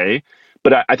to say.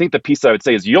 But I think the piece I would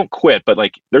say is you don't quit, but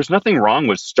like there's nothing wrong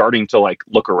with starting to like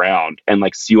look around and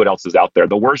like see what else is out there.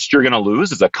 The worst you're going to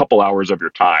lose is a couple hours of your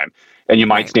time and you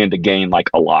might stand to gain like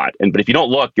a lot. But if you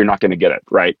don't look, you're not going to get it.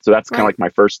 Right. So that's kind of like my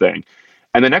first thing.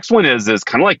 And the next one is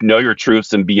kind of like know your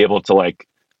truths and be able to like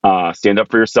stand up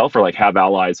for yourself or like have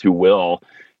allies who will.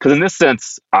 Because in this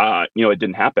sense, it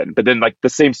didn't happen. But then like the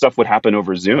same stuff would happen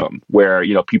over Zoom where,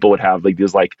 people would have like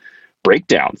these like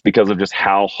breakdowns because of just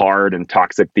how hard and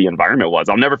toxic the environment was.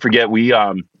 I'll never forget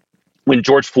when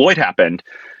George Floyd happened,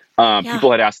 people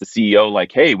had asked the CEO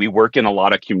like, hey, we work in a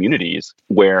lot of communities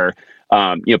where,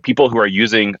 people who are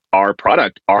using our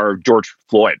product are George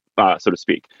Floyd, so to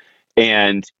speak.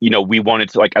 And, we wanted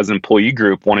to like as an employee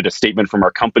group wanted a statement from our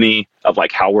company of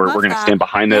like how we're going to stand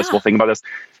behind this. We'll think about this.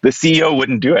 The CEO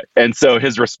wouldn't do it. And so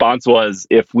his response was,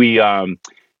 if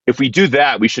we do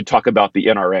that, we should talk about the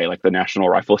NRA, like the National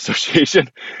Rifle Association.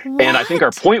 What? And I think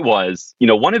our point was,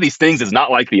 one of these things is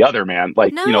not like the other, man.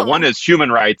 Like, one is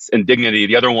human rights and dignity.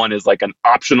 The other one is like an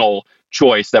optional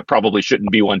choice that probably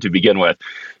shouldn't be one to begin with.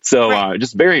 So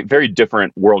just very, very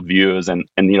different worldviews. And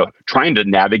trying to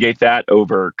navigate that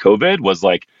over COVID was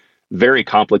like very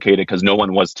complicated because no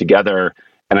one was together.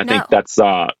 And I think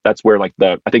that's where like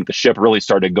I think the ship really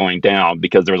started going down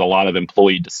because there was a lot of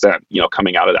employee dissent,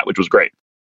 coming out of that, which was great.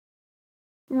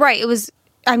 Right. It was,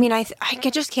 I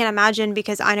just can't imagine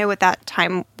because I know what that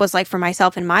time was like for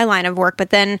myself in my line of work. But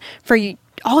then for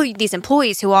all these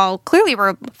employees who all clearly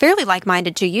were fairly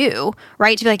like-minded to you,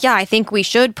 right? To be like, yeah, I think we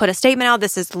should put a statement out.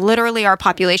 This is literally our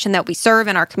population that we serve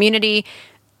in our community.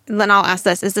 And then I'll ask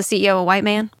this, is the CEO a white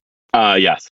man?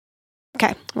 Yes.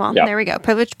 Okay, well, There we go.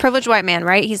 Privileged white man,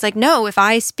 right? He's like, no, if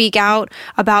I speak out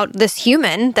about this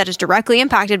human that is directly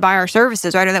impacted by our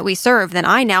services, right, or that we serve, then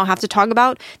I now have to talk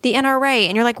about the NRA.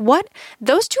 And you're like, what?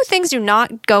 Those 2 things do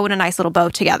not go in a nice little bow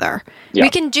together. Yeah. We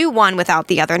can do one without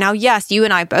the other. Now, yes, you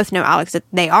and I both know, Alex, that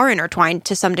they are intertwined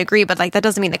to some degree, but like that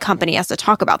doesn't mean the company has to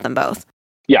talk about them both.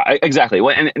 Yeah, exactly.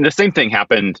 Well, and the same thing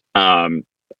happened when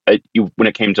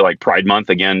it came to like Pride Month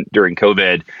again during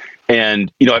COVID.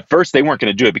 And, at first they weren't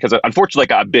going to do it because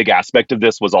unfortunately, like a big aspect of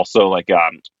this was also like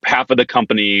half of the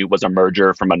company was a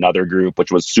merger from another group, which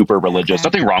was super religious.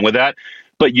 Nothing wrong with that.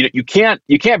 but you can't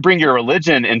bring your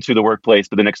religion into the workplace,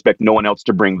 but then expect no one else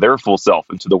to bring their full self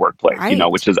into the workplace. Right.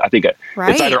 Which is, I think,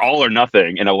 Right. it's either all or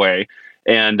nothing in a way.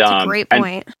 And That's a great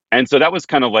point. And so that was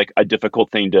kind of like a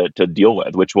difficult thing to deal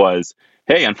with, which was,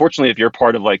 hey, unfortunately, if you're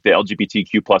part of like the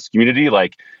LGBTQ plus community,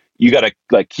 like you got to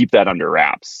like keep that under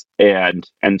wraps. And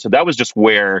so that was just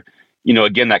where,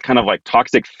 again, that kind of like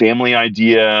toxic family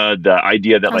idea, the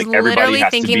idea that like everybody literally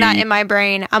has thinking to be, that in my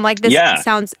brain. I'm like, this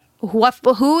sounds.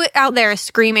 Who out there is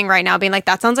screaming right now, being like,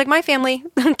 "That sounds like my family.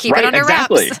 Keep it under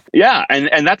wraps." Yeah,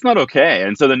 and that's not okay.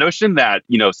 And so the notion that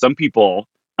some people,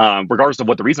 regardless of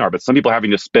what the reason are, but some people having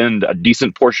to spend a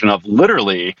decent portion of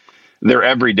literally their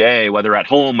everyday, whether at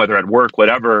home, whether at work,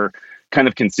 whatever, kind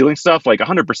of concealing stuff, like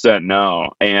 100%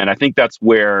 no. And I think that's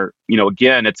where,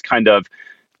 again, it's kind of,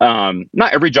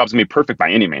 not every job's gonna be perfect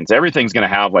by any means. Everything's gonna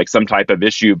have like some type of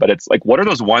issue, but it's like, what are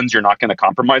those ones you're not gonna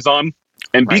compromise on?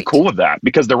 And be cool with that,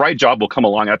 because the right job will come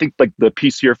along. I think like the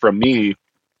piece here from me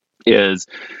is,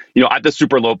 at the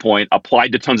super low point,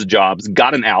 applied to tons of jobs,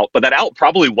 got an out, but that out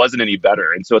probably wasn't any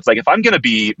better. And so it's like, if I'm going to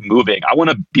be moving, I want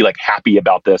to be like happy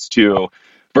about this too,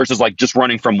 versus like just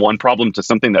running from one problem to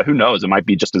something that, who knows, it might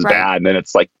be just as bad. And then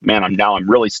it's like, man, I'm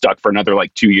really stuck for another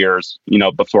like 2 years,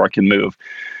 before I can move.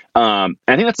 I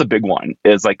think that's a big one,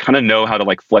 is like kind of know how to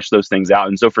like flesh those things out.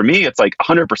 And so for me, it's like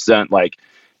 100% like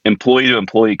employee to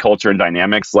employee culture and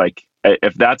dynamics. Like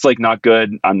if that's like not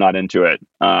good, I'm not into it.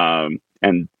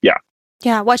 And yeah.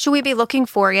 Yeah. What should we be looking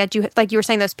for? Yeah. Like you were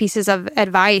saying, those pieces of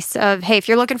advice of, hey, if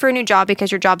you're looking for a new job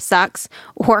because your job sucks,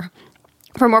 or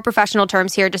for more professional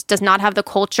terms here, just does not have the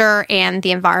culture and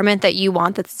the environment that you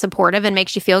want that's supportive and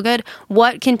makes you feel good,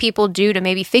 what can people do to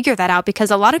maybe figure that out?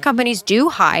 Because a lot of companies do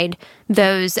hide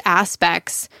those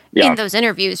aspects in those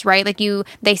interviews, right? Like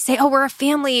they say, oh, we're a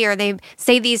family, or they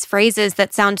say these phrases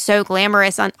that sound so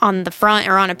glamorous on the front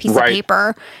or on a piece of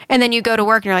paper. And then you go to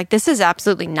work and you're like, this is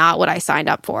absolutely not what I signed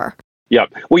up for. Yeah.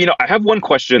 Well, I have one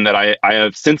question that I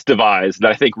have since devised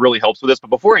that I think really helps with this. But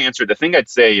before I answer, the thing I'd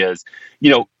say is,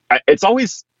 it's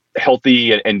always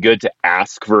healthy and good to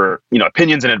ask for,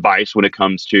 opinions and advice when it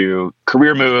comes to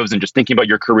career moves and just thinking about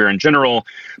your career in general.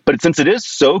 But since it is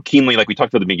so keenly, like we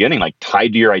talked about at the beginning, like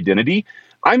tied to your identity,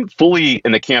 I'm fully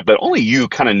in the camp that only you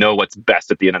kind of know what's best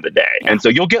at the end of the day. Yeah. And so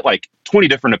you'll get like 20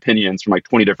 different opinions from like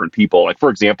 20 different people. Like, for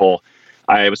example,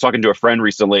 I was talking to a friend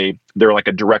recently. They're like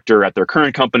a director at their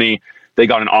current company. They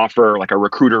got an offer, like a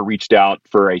recruiter reached out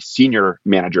for a senior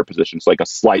manager position. So like a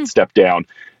slight step down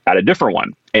at a different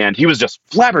one. And he was just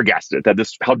flabbergasted that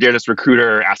how dare this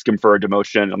recruiter ask him for a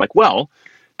demotion? I'm like, well,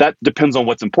 that depends on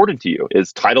what's important to you.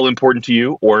 Is title important to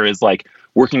you, or is like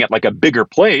working at like a bigger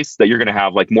place that you're going to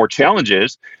have like more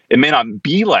challenges? It may not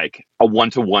be like a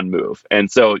one-to-one move. And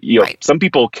so, some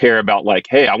people care about like,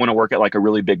 hey, I want to work at like a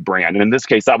really big brand. And in this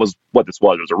case, that was what this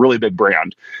was. It was a really big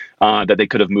brand that they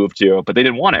could have moved to, but they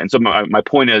didn't want it. And so my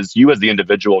point is, you as the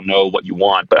individual know what you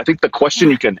want. But I think the question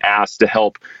you can ask to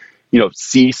help,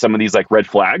 see some of these like red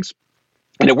flags,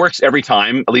 and it works every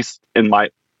time, at least in my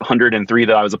 103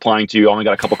 that I was applying to, I only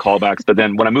got a couple callbacks. But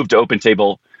then when I moved to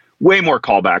OpenTable, way more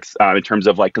callbacks in terms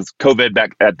of like, because COVID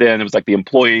back at then, it was like the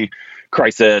employee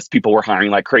crisis. People were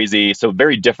hiring like crazy. So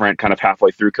very different kind of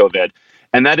halfway through COVID.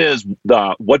 And that is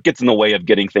what gets in the way of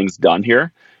getting things done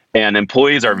here. And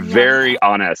employees are very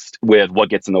honest with what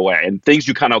gets in the way. And things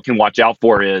you kind of can watch out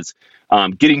for is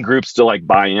getting groups to like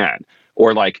buy in,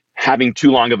 or like having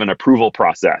too long of an approval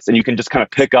process. And you can just kind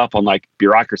of pick up on like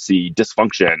bureaucracy,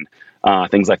 dysfunction,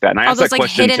 things like that. And I ask that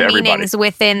question to everybody. All those like hidden meanings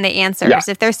within the answers. Yeah.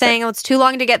 If they're saying, it's too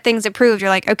long to get things approved, you're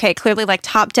like, okay, clearly like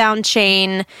top-down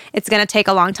chain, it's going to take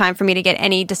a long time for me to get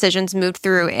any decisions moved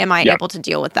through. Am I able to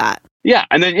deal with that? Yeah.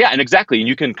 And then, and exactly. And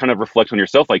you can kind of reflect on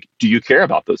yourself, like, do you care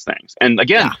about those things? And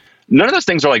again, none of those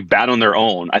things are like bad on their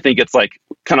own. I think it's like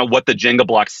kind of what the Jenga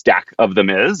block stack of them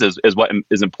is what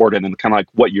is important, and kind of like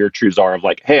what your truths are of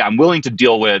like, hey, I'm willing to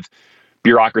deal with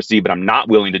bureaucracy, but I'm not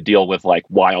willing to deal with like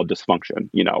wild dysfunction,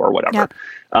 or whatever.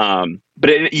 Yep.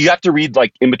 But you have to read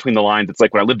like in between the lines. It's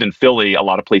like when I lived in Philly, a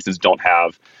lot of places don't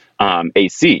have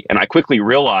AC. And I quickly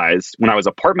realized when I was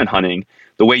apartment hunting,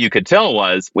 the way you could tell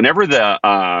was whenever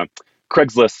the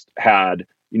Craigslist had,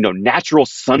 natural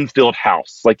sun-filled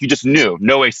house, like you just knew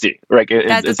no AC, right?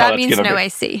 That means no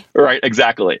AC. Right,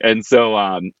 exactly. And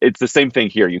so it's the same thing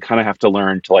here. You kind of have to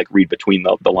learn to like read between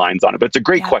the lines on it. But it's a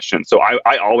great question. So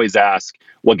I always ask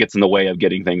what gets in the way of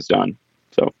getting things done.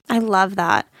 So I love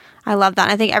that.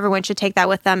 I think everyone should take that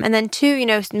with them. And then two,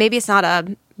 maybe it's not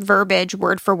a verbiage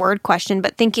word for word question,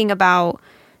 but thinking about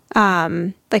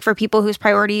like for people whose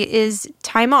priority is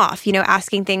time off,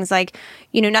 asking things like,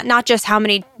 not just how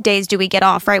many days do we get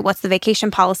off, right? What's the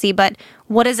vacation policy, but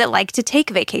what is it like to take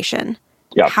vacation?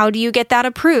 Yeah. How do you get that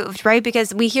approved, right?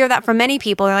 Because we hear that from many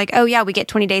people. They're like, oh yeah, we get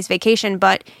 20 days vacation,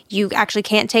 but you actually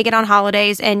can't take it on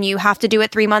holidays and you have to do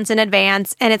it 3 months in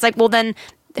advance. And it's like, well, then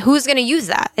who's going to use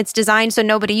that? It's designed so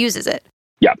nobody uses it.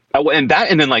 Yeah. And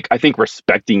then like, I think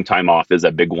respecting time off is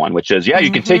a big one, which is,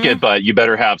 you can take it, but you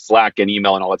better have Slack and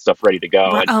email and all that stuff ready to go.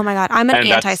 Right. Oh my God. I'm an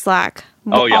anti-Slack.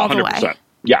 Oh yeah. All 100%. the way.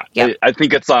 Yeah. Yep. I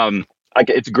think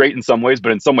it's great in some ways,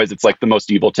 but in some ways it's like the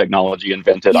most evil technology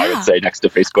invented, I would say, next to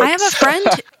Facebook. I have a friend.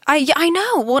 I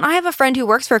know. Well, I have a friend who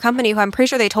works for a company who I'm pretty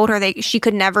sure they told her she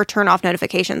could never turn off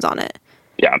notifications on it.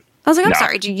 Yeah. I was like, I'm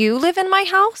sorry. Do you live in my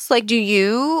house? Like, do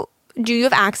you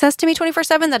have access to me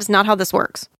 24/7? That is not how this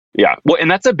works. Yeah. Well, and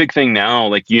that's a big thing now.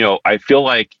 Like, I feel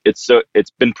like it's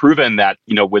been proven that,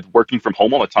 with working from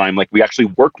home all the time, like we actually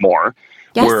work more.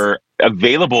 Yes. We're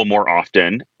available more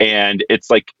often. And it's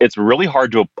really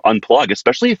hard to unplug,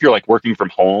 especially if you're like working from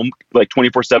home, like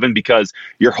 24/7, because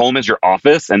your home is your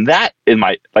office. And that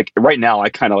right now, I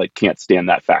kind of like can't stand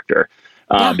that factor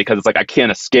because it's like, I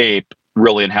can't escape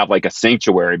really and have like a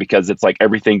sanctuary, because it's like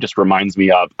everything just reminds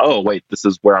me of, oh, wait, this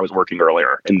is where I was working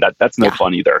earlier. And that's no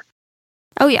fun either.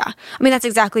 Oh, yeah. I mean, that's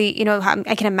exactly, how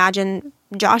I can imagine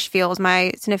Josh feels,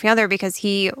 my significant other, because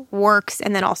he works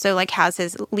and then also like has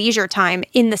his leisure time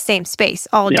in the same space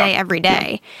all day, every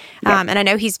day. Yeah. And I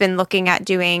know he's been looking at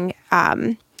doing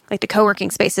like the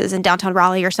co-working spaces in downtown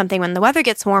Raleigh or something when the weather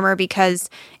gets warmer, because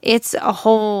it's a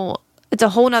whole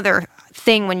nother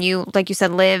thing when you, like you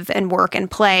said, live and work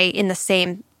and play in the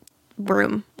same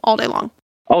room all day long.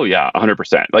 Oh yeah,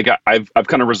 100%. Like I've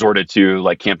kind of resorted to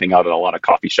like camping out at a lot of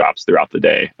coffee shops throughout the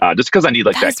day, just because I need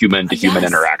like that human to human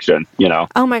interaction,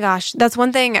 Oh my gosh, that's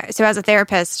one thing. So as a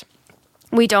therapist,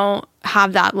 we don't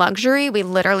have that luxury. We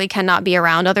literally cannot be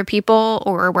around other people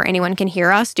or where anyone can hear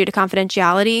us due to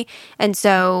confidentiality. And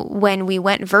so when we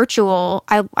went virtual,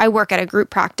 I work at a group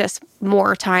practice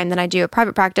more time than I do a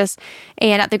private practice.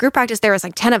 And at the group practice, there was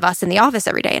like 10 of us in the office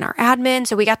every day, and our admin.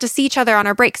 So we got to see each other on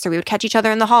our breaks. So we would catch each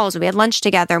other in the halls, and we had lunch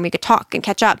together, and we could talk and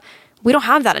catch up. We don't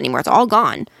have that anymore. It's all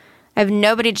gone. I have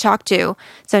nobody to talk to.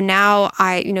 So now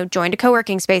I, joined a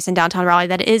co-working space in downtown Raleigh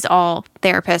that is all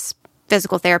therapists,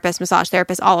 physical therapists, massage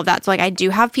therapists, all of that. So like I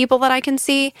do have people that I can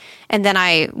see. And then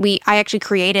I actually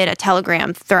created a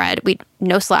Telegram thread.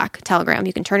 No Slack, Telegram.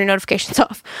 You can turn your notifications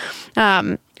off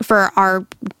for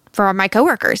my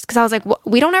coworkers. Because I was like,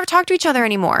 we don't ever talk to each other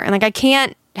anymore. And like I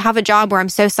can't have a job where I'm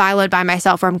so siloed by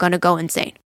myself where I'm going to go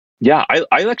insane. Yeah,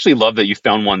 I actually love that you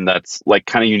found one that's like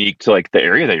kind of unique to like the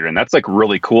area that you're in. That's like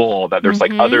really cool that there's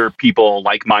like other people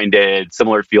like-minded,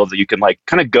 similar fields that you can like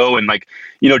kind of go and like,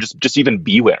 just even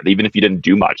be with, even if you didn't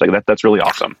do much. Like that's really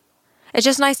awesome. It's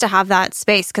just nice to have that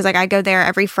space, because like I go there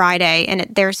every Friday and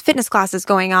there's fitness classes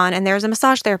going on, and there's a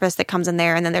massage therapist that comes in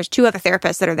there, and then there's 2 other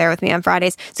therapists that are there with me on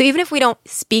Fridays. So even if we don't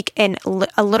speak in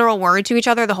a literal word to each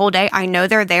other the whole day, I know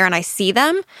they're there and I see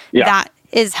them. Yeah. That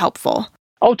is helpful.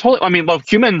 Oh, totally. I mean, well,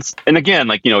 humans, and again,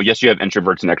 like, yes, you have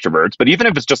introverts and extroverts, but even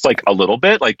if it's just like a little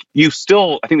bit, like you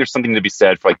still, I think there's something to be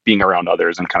said for like being around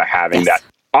others and kind of having that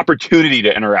opportunity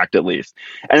to interact at least.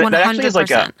 And 100%. That actually is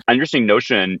like an interesting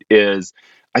notion is,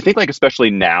 I think like, especially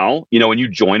now, when you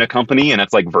join a company and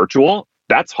it's like virtual,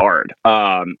 that's hard.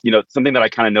 Something that I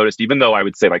kind of noticed, even though I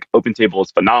would say like OpenTable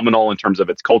is phenomenal in terms of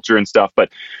its culture and stuff, but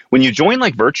when you join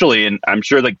like virtually, and I'm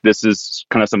sure like this is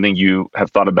kind of something you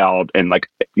have thought about, and like,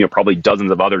 probably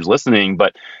dozens of others listening,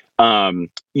 but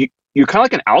you're kind of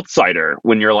like an outsider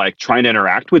when you're like trying to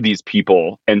interact with these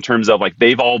people in terms of like,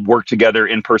 they've all worked together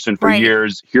in person for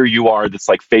years. Here you are, this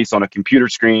like face on a computer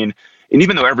screen. And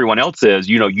even though everyone else is,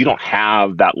 you don't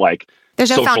have that like, there's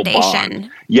no foundation.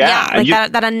 Bond. Yeah.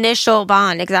 Like that initial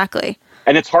bond. Exactly.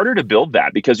 And it's harder to build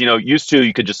that because, used to,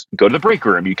 you could just go to the break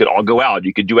room. You could all go out.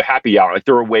 You could do a happy hour. Like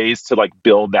there were ways to like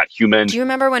build that human. Do you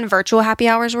remember when virtual happy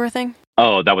hours were a thing?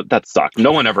 Oh, that sucked.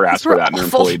 No one ever asked for that in their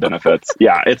employee benefits.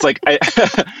 Yeah. It's like,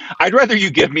 I'd rather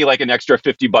you give me like an extra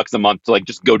 $50 a month to like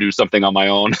just go do something on my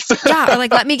own. Or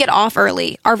like, let me get off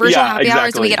early. Our virtual happy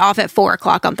hours, we get off at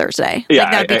 4:00 on Thursday. Yeah.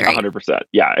 Like, that'd be great. 100%.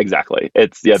 Yeah, exactly.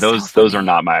 It's those are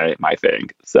not my thing.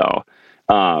 So,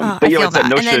 but it's that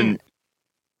notion.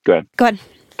 Go ahead.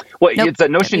 Well, it's that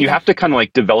notion you have to kind of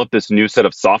like develop this new set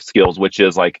of soft skills, which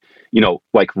is like,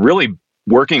 like really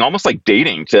working almost like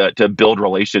dating to build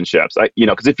relationships.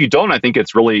 Because if you don't, I think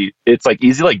it's like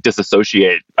easy to like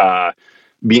disassociate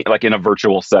being like in a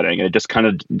virtual setting, and it just kind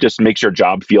of just makes your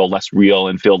job feel less real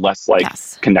and feel less like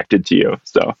connected to you.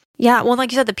 So yeah, well,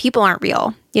 like you said, the people aren't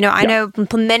real. I know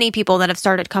many people that have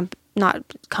started not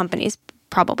companies,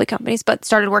 probably companies, but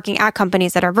started working at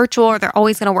companies that are virtual, or they're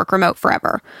always going to work remote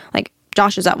forever. Like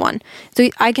Josh is at one. So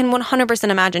I can 100%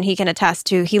 imagine he can attest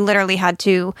to, he literally had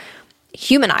to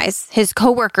humanize his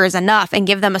coworkers enough and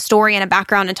give them a story and a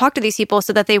background and talk to these people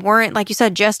so that they weren't, like you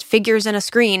said, just figures in a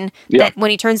screen that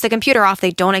when he turns the computer off,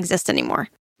 they don't exist anymore.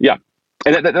 Yeah.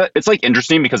 And it's like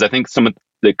interesting because I think some of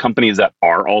the companies that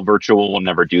are all virtual will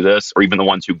never do this, or even the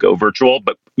ones who go virtual.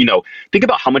 But, think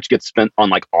about how much gets spent on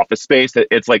like office space.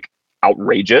 It's like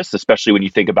outrageous, especially when you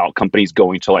think about companies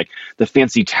going to like the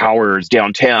fancy towers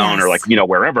downtown or like,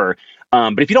 wherever.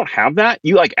 But if you don't have that,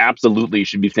 you like absolutely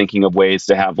should be thinking of ways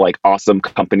to have like awesome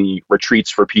company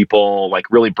retreats for people, like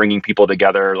really bringing people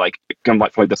together, like kind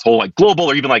of like this whole like global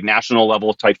or even like national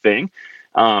level type thing.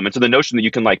 And so the notion that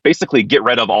you can like basically get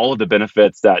rid of all of the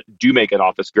benefits that do make an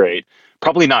office great,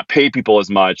 probably not pay people as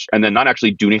much, and then not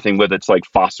actually do anything with it to like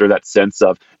foster that sense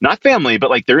of not family, but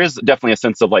like there is definitely a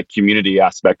sense of like community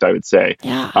aspect, I would say.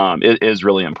 Yeah. It is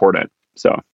really important.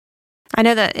 So I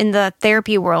know that in the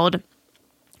therapy world,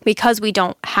 because we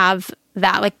don't have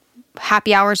that, like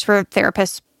happy hours for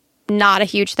therapists, not a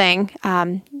huge thing.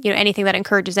 Anything that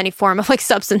encourages any form of like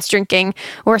substance drinking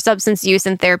or substance use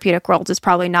in therapeutic worlds is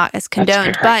probably not as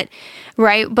condoned. But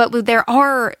there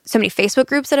are so many Facebook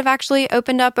groups that have actually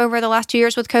opened up over the last 2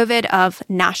 years with COVID of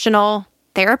national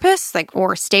therapists, like,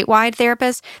 or statewide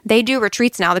therapists. They do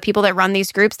retreats now. The people that run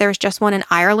these groups, there's just one in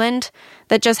Ireland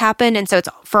that just happened. And so it's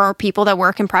for people that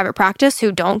work in private practice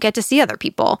who don't get to see other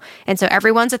people. And so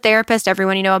everyone's a therapist.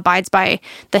 Everyone, abides by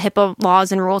the HIPAA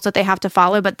laws and rules that they have to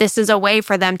follow. But this is a way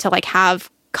for them to like have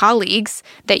colleagues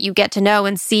that you get to know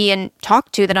and see and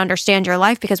talk to that understand your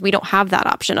life, because we don't have that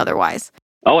option otherwise.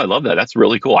 Oh, I love that. That's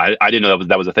really cool. I didn't know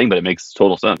that was a thing, but it makes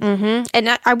total sense. Mm-hmm.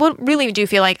 And I would really do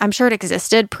feel like, I'm sure it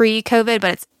existed pre-COVID,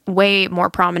 but it's way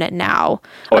more prominent now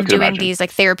of doing these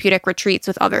like therapeutic retreats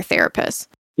with other therapists.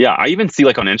 Yeah, I even see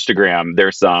like on Instagram,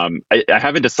 there's I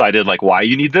haven't decided like why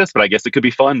you need this, but I guess it could be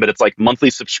fun. But it's like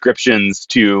monthly subscriptions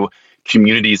to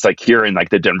communities like here in like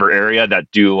the Denver area that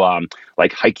do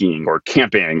like hiking or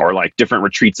camping or like different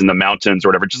retreats in the mountains or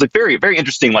whatever. Just like very, very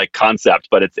interesting like concept,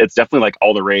 but it's definitely like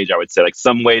all the rage, I would say, like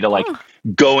some way to like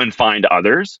go and find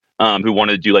others who want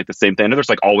to do like the same thing. I know there's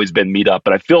like always been Meetup,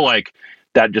 but I feel like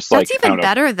that just that's even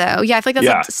better though. Yeah, I feel like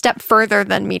that's a step further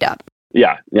than Meetup.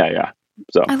 Yeah.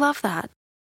 So I love that.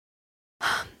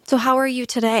 So how are you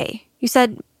today? You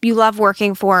said you love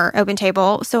working for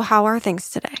OpenTable. So how are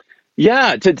things today?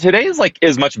 Yeah, today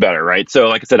is much better, right? So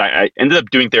like I said, I ended up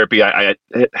doing therapy. I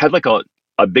had like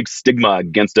a big stigma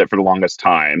against it for the longest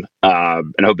time.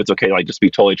 And I hope it's okay to like just be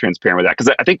totally transparent with that.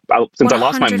 Because I think since 100%. I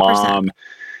lost my mom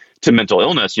to mental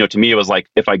illness, to me it was like,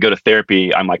 if I go to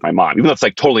therapy, I'm like my mom. Even though it's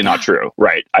like totally not true,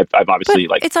 right? I've obviously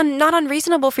but it's not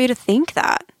unreasonable for you to think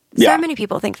that. So many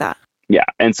people think that. Yeah.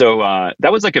 And so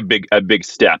that was like a big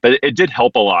step. But it did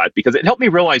help a lot because it helped me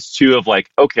realize too of like,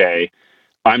 okay,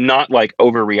 I'm not like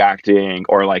overreacting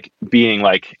or like being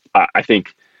like, I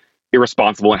think,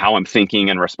 irresponsible in how I'm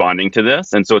thinking and responding to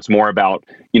this. And so it's more about,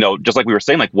 just like we were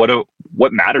saying, like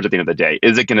what matters at the end of the day?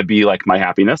 Is it going to be like my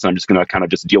happiness and I'm just going to kind of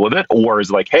just deal with it? Or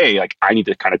is it like, hey, like I need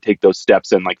to kind of take those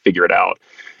steps and like figure it out.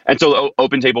 And so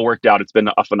OpenTable worked out. It's been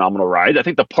a phenomenal ride. I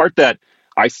think the part that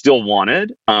I still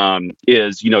wanted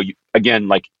is, again,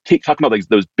 like talking about like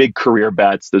those big career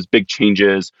bets, those big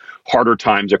changes, harder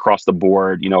times across the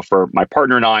board, for my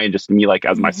partner and I, and just me, like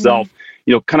as myself,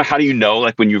 kind of how do you know,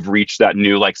 like when you've reached that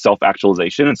new like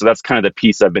self-actualization? And so that's kind of the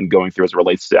piece I've been going through as it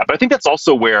relates to that. But I think that's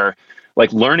also where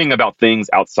like learning about things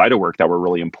outside of work that were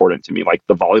really important to me, like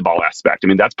the volleyball aspect. I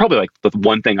mean, that's probably like the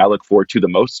one thing I look forward to the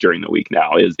most during the week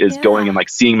now is going and like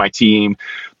seeing my team,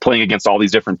 playing against all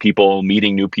these different people,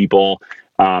 meeting new people.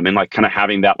 And like kind of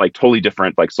having that like totally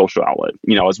different like social outlet,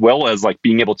 as well as like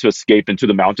being able to escape into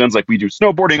the mountains. Like we do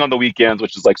snowboarding on the weekends,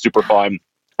 which is like super fun.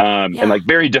 And like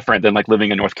very different than like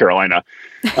living in North Carolina.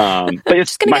 But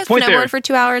it's just gonna go snowboard for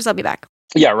 2 hours. I'll be back.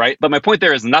 Yeah, right. But my point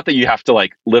there is not that you have to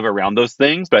like live around those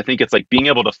things, but I think it's like being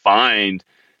able to find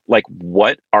like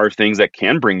what are things that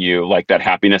can bring you like that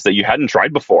happiness that you hadn't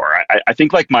tried before. I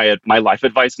think like my life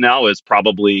advice now is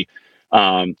probably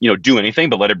do anything,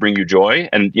 but let it bring you joy.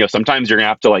 And, sometimes you're gonna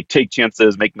have to like take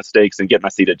chances, make mistakes and get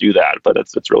messy to do that. But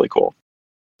it's really cool.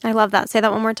 I love that. Say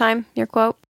that one more time, your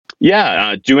quote.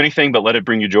 Yeah. Do anything, but let it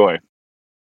bring you joy.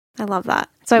 I love that.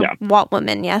 So Walt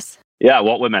Whitman, yes? Yeah,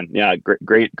 Walt Whitman. Yeah.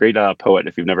 Great poet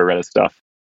if you've never read his stuff.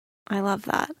 I love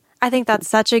that. I think that's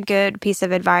such a good piece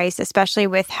of advice, especially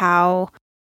with how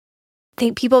I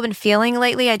think people have been feeling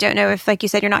lately. I don't know if, like you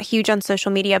said, you're not huge on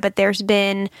social media, but there's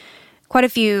been quite a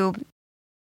few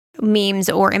memes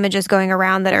or images going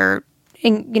around that are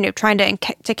trying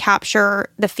to capture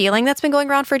the feeling that's been going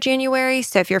around for January.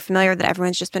 So if you're familiar that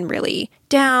everyone's just been really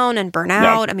down and burnt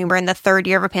out. I mean, we're in the third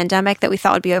year of a pandemic that we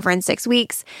thought would be over in 6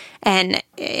 weeks, and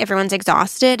everyone's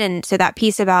exhausted. And so that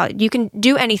piece about you can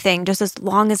do anything just as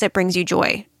long as it brings you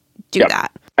joy. Do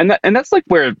that. And that's like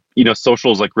where,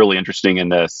 social is like really interesting in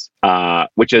this,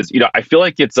 which is, I feel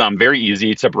like it's very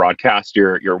easy to broadcast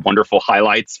your wonderful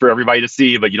highlights for everybody to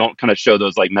see, but you don't kind of show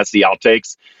those like messy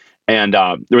outtakes. And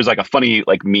there was like a funny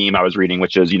like meme I was reading,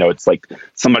 which is, it's like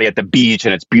somebody at the beach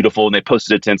and it's beautiful and they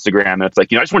posted it to Instagram. And it's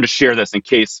like, I just wanted to share this in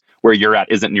case where you're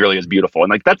at isn't nearly as beautiful. And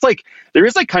like, that's like, there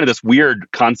is like kind of this weird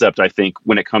concept, I think,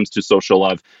 when it comes to social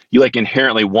of you like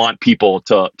inherently want people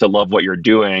to love what you're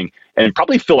doing and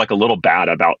probably feel like a little bad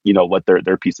about, what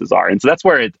their pieces are. And so that's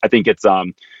where I think it's,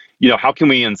 how can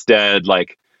we instead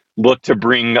like look to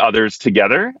bring others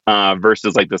together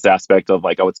versus like this aspect of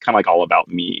like, oh, it's kind of like all about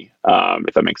me,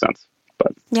 if that makes sense.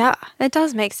 But yeah, it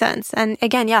does make sense. And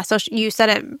again, so you said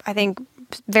it, I think,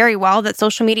 very well, that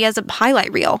social media is a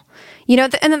highlight reel.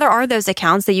 And then there are those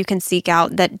accounts that you can seek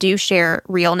out that do share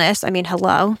realness. I mean,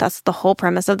 hello, that's the whole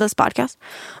premise of this podcast.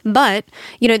 But,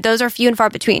 those are few and far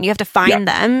between. You have to find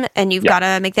them, and you've got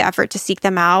to make the effort to seek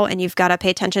them out, and you've got to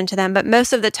pay attention to them. But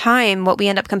most of the time, what we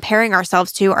end up comparing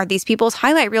ourselves to are these people's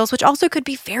highlight reels, which also could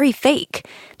be very fake.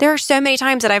 There are so many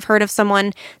times that I've heard of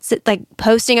someone like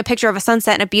posting a picture of a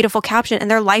sunset and a beautiful caption,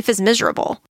 and their life is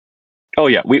miserable. Oh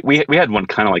yeah, we had one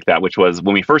kind of like that, which was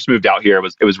when we first moved out here.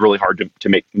 It was really hard to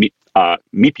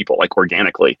meet people like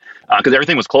organically because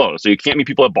everything was closed, so you can't meet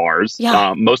people at bars.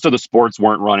 Most of the sports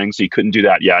weren't running, so you couldn't do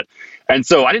that yet. And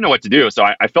so I didn't know what to do, so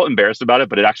I felt embarrassed about it.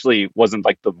 But it actually wasn't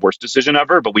like the worst decision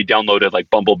ever. But we downloaded like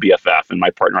Bumble BFF, and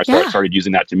my partner I started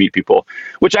using that to meet people,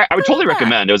 which I would totally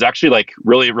recommend. It was actually like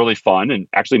really really fun, and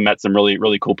actually met some really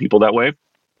really cool people that way.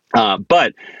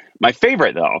 But my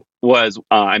favorite though was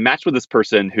I matched with this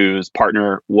person whose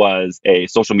partner was a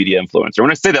social media influencer. When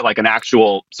I say that, like an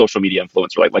actual social media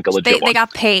influencer, like a legit one. They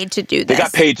got paid to do this. They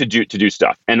got paid to do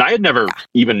stuff. And I had never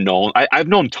even known. I've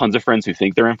known tons of friends who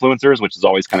think they're influencers, which is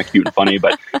always kind of cute and funny.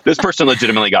 But this person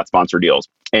legitimately got sponsor deals.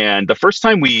 And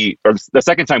the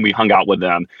second time we hung out with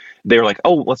them, they were like,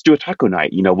 "Oh, let's do a taco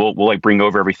night. We'll like bring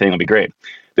over everything. It'll be great."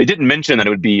 They didn't mention that it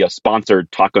would be a sponsored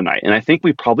taco night. And I think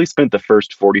we probably spent the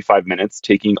first 45 minutes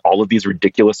taking all of these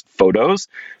ridiculous photos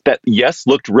that, yes,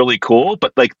 looked really cool,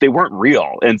 but like they weren't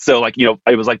real. And so like,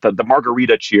 it was like the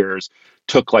margarita cheers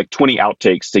took like 20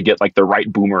 outtakes to get like the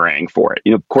right boomerang for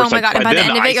it. Of course, oh my God. And by the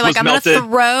end of it, you're like, I'm going to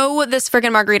throw this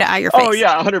friggin' margarita at your face. Oh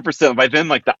yeah, 100%. By then,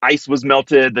 like the ice was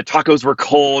melted, the tacos were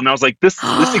cold. And I was like, this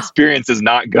experience is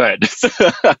not good.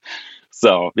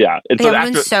 So yeah, and so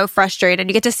everyone's so frustrated.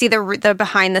 You get to see the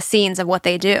behind the scenes of what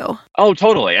they do. Oh,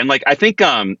 totally. And like I think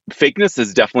fakeness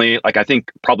is definitely like I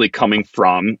think probably coming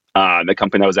from the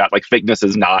company I was at. Like fakeness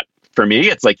is not for me.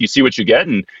 It's like you see what you get,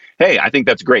 and hey, I think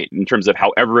that's great in terms of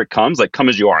however it comes. Like come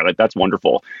as you are, like that's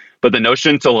wonderful. But the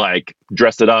notion to like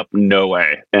dress it up, no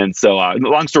way. And so,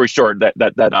 long story short, that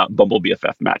Bumble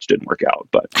BFF match didn't work out.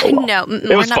 But no,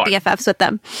 we're not fun. BFFs with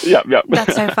them. Yeah.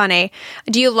 That's so funny.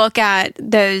 Do you look at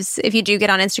those? If you do get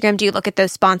on Instagram, do you look at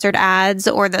those sponsored ads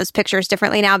or those pictures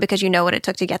differently now because you know what it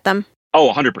took to get them?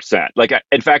 Oh, 100%. Like,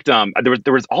 in fact,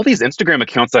 there was all these Instagram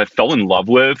accounts that I fell in love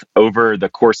with over the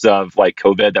course of like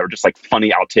COVID that were just like funny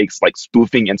outtakes, like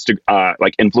spoofing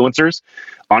like influencers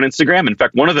on Instagram. In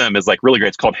fact, one of them is like really great.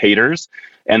 It's called Haters,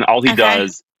 and all he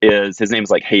does is his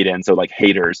name's like Hayden, so like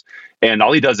Haters, and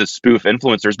all he does is spoof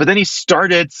influencers. But then he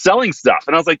started selling stuff,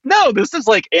 and I was like, no, this is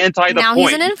like anti the now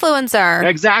point. He's an influencer,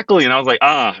 exactly. And I was like,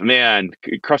 man,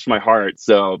 it crushed my heart.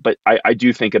 So, but I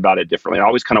do think about it differently. I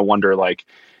always kind of wonder like,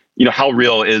 how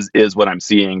real is what I'm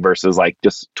seeing versus like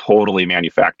just totally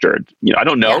manufactured. I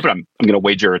don't know, but I'm going to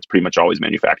wager it's pretty much always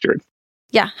manufactured.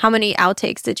 Yeah. How many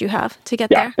outtakes did you have to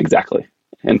get there? Yeah, exactly.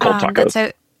 And cold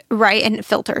tacos. Right. And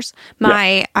filters.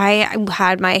 I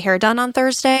had my hair done on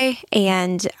Thursday,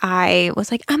 and I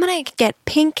was like, I'm going to get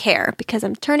pink hair because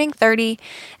I'm turning 30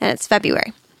 and it's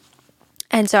February.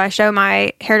 And so I show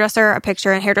my hairdresser a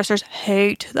picture, and hairdressers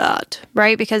hate that,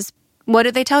 right? Because what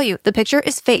did they tell you? The picture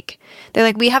is fake. They're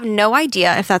like, we have no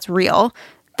idea if that's real.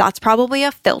 That's probably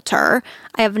a filter.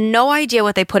 I have no idea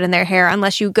what they put in their hair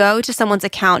unless you go to someone's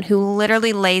account who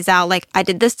literally lays out like, I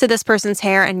did this to this person's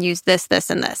hair and used this, this,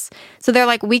 and this. So they're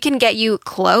like, we can get you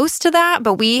close to that,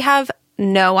 but we have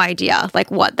no idea like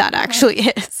what that actually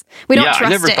is. We don't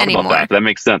trust it anymore. I never thought about that. That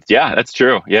makes sense. Yeah, that's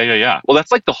true. Yeah. Well,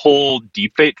 that's like the whole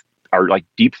deepfake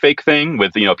thing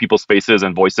with, people's faces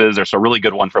and voices. There's a really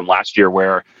good one from last year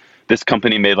where this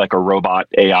company made like a robot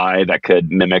AI that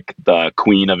could mimic the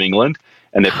Queen of England.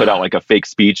 and they put out like a fake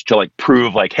speech to like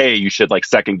prove like, hey, you should like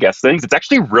second guess things. It's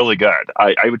actually really good.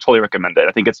 I would totally recommend it.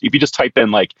 I think it's, if you just type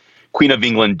in like Queen of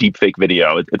England deepfake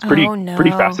video, it's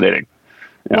pretty fascinating.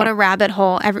 Yeah. What a rabbit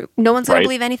hole. No one's going to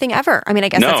believe anything ever. I mean, I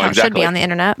guess that's how it should be on the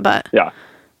internet, but yeah.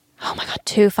 Oh my God,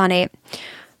 too funny.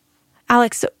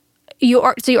 Alex, you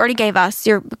already gave us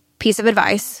your piece of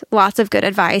advice, lots of good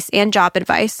advice and job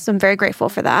advice. So I'm very grateful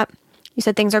for that. You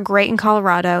said things are great in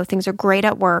Colorado. Things are great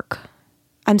at work.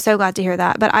 I'm so glad to hear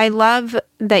that. But I love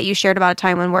that you shared about a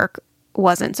time when work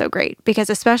wasn't so great, because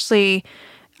especially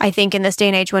I think in this day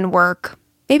and age when work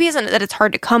maybe isn't that it's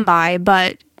hard to come by,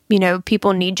 but you know,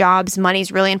 people need jobs.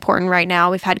 Money's really important right now.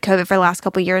 We've had COVID for the last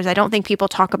couple of years. I don't think people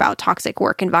talk about toxic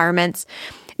work environments.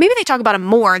 Maybe they talk about them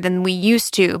more than we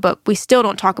used to, but we still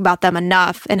don't talk about them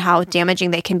enough and how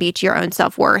damaging they can be to your own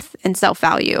self-worth and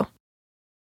self-value.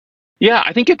 Yeah,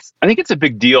 I think it's a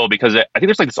big deal because I think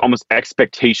there's like this almost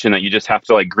expectation that you just have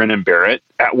to like grin and bear it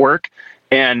at work.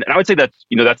 And I would say that,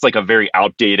 you know, that's like a very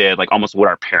outdated, like almost what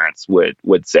our parents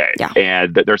would say. Yeah.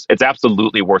 And that it's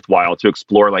absolutely worthwhile to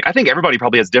explore. Like, I think everybody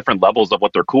probably has different levels of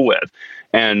what they're cool with.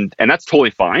 And that's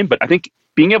totally fine. But I think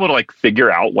being able to like figure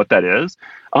out what that is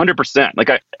 100%. Like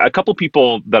a couple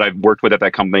people that I've worked with at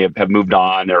that company have moved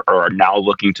on or are now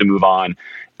looking to move on.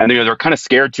 And they're kind of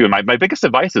scared too. And my biggest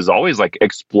advice is always like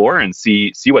explore and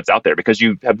see what's out there, because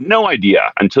you have no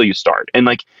idea until you start. And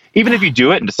like, even if you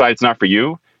do it and decide it's not for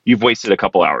you, you've wasted a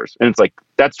couple hours. And it's like,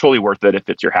 that's totally worth it if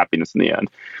it's your happiness in the end.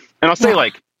 And I'll say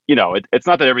like, you know, it's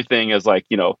not that everything is like,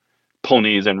 you know,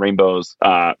 ponies and rainbows.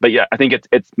 But yeah, I think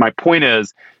it's my point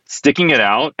is sticking it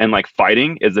out and like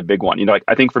fighting is a big one. You know, like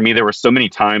I think for me, there were so many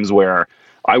times where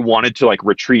I wanted to like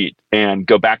retreat and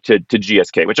go back to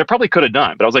GSK, which I probably could have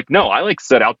done. But I was like, no, I like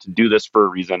set out to do this for a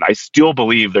reason. I still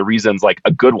believe the reason's like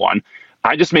a good one.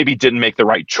 I just maybe didn't make the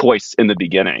right choice in the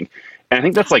beginning. And I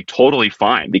think that's like totally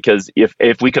fine, because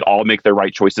if we could all make the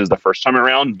right choices the first time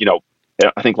around, you know,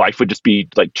 I think life would just be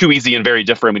like too easy and very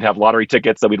different. We'd have lottery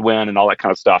tickets that we'd win and all that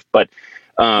kind of stuff. But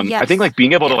I think like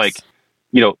being able to like,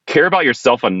 you know, care about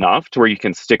yourself enough to where you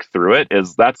can stick through it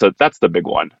that's the big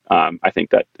one. I think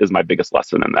that is my biggest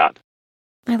lesson in that.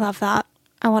 I love that.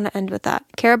 I want to end with that.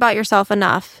 Care about yourself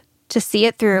enough to see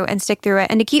it through and stick through it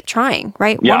and to keep trying,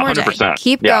 right? Yeah, one more 100%. day.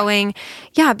 Keep going.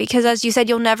 Yeah, because as you said,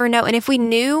 you'll never know. And if we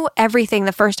knew everything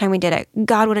the first time we did it,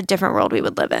 God, what a different world we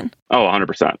would live in. Oh,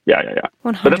 100%. Yeah.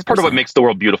 100%. But that's part of what makes the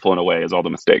world beautiful in a way, is all the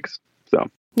mistakes. So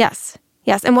Yes.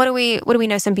 And what do we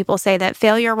know? Some people say that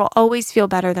failure will always feel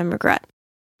better than regret.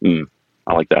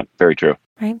 I like that. Very true.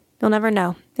 Right? You'll never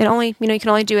know. It only, you can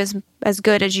only do as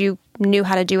good as you knew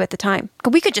how to do at the time.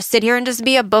 We could just sit here and just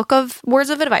be a book of words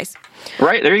of advice.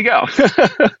 Right. There you go.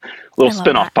 Little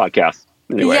spin-off podcast.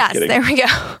 Anyway, yes, there we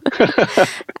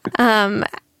go.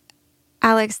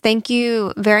 Alex, thank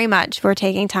you very much for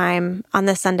taking time on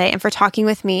this Sunday and for talking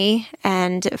with me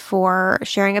and for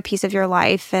sharing a piece of your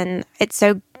life. And it's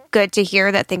so good to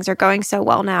hear that things are going so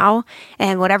well now.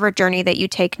 And whatever journey that you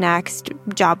take next,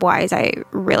 job-wise, I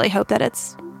really hope that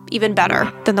it's even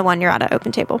better than the one you're at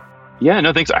OpenTable. Yeah,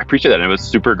 no, thanks. I appreciate that. It was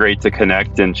super great to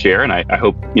connect and share. And I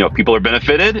hope, people are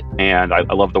benefited. And I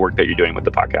love the work that you're doing with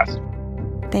the podcast.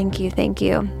 Thank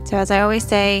you. So as I always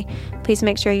say, please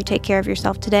make sure you take care of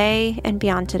yourself today and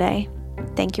beyond today.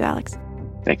 Thank you, Alex.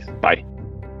 Thanks. Bye.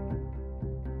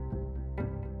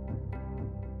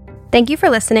 Thank you for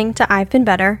listening to I've Been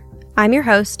Better. I'm your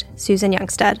host, Susan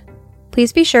Youngstead.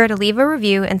 Please be sure to leave a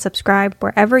review and subscribe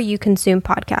wherever you consume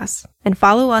podcasts, and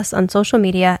follow us on social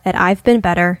media at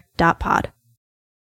I'veBeenBetter.pod.